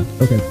to go to bed.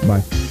 Okay,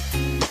 bye.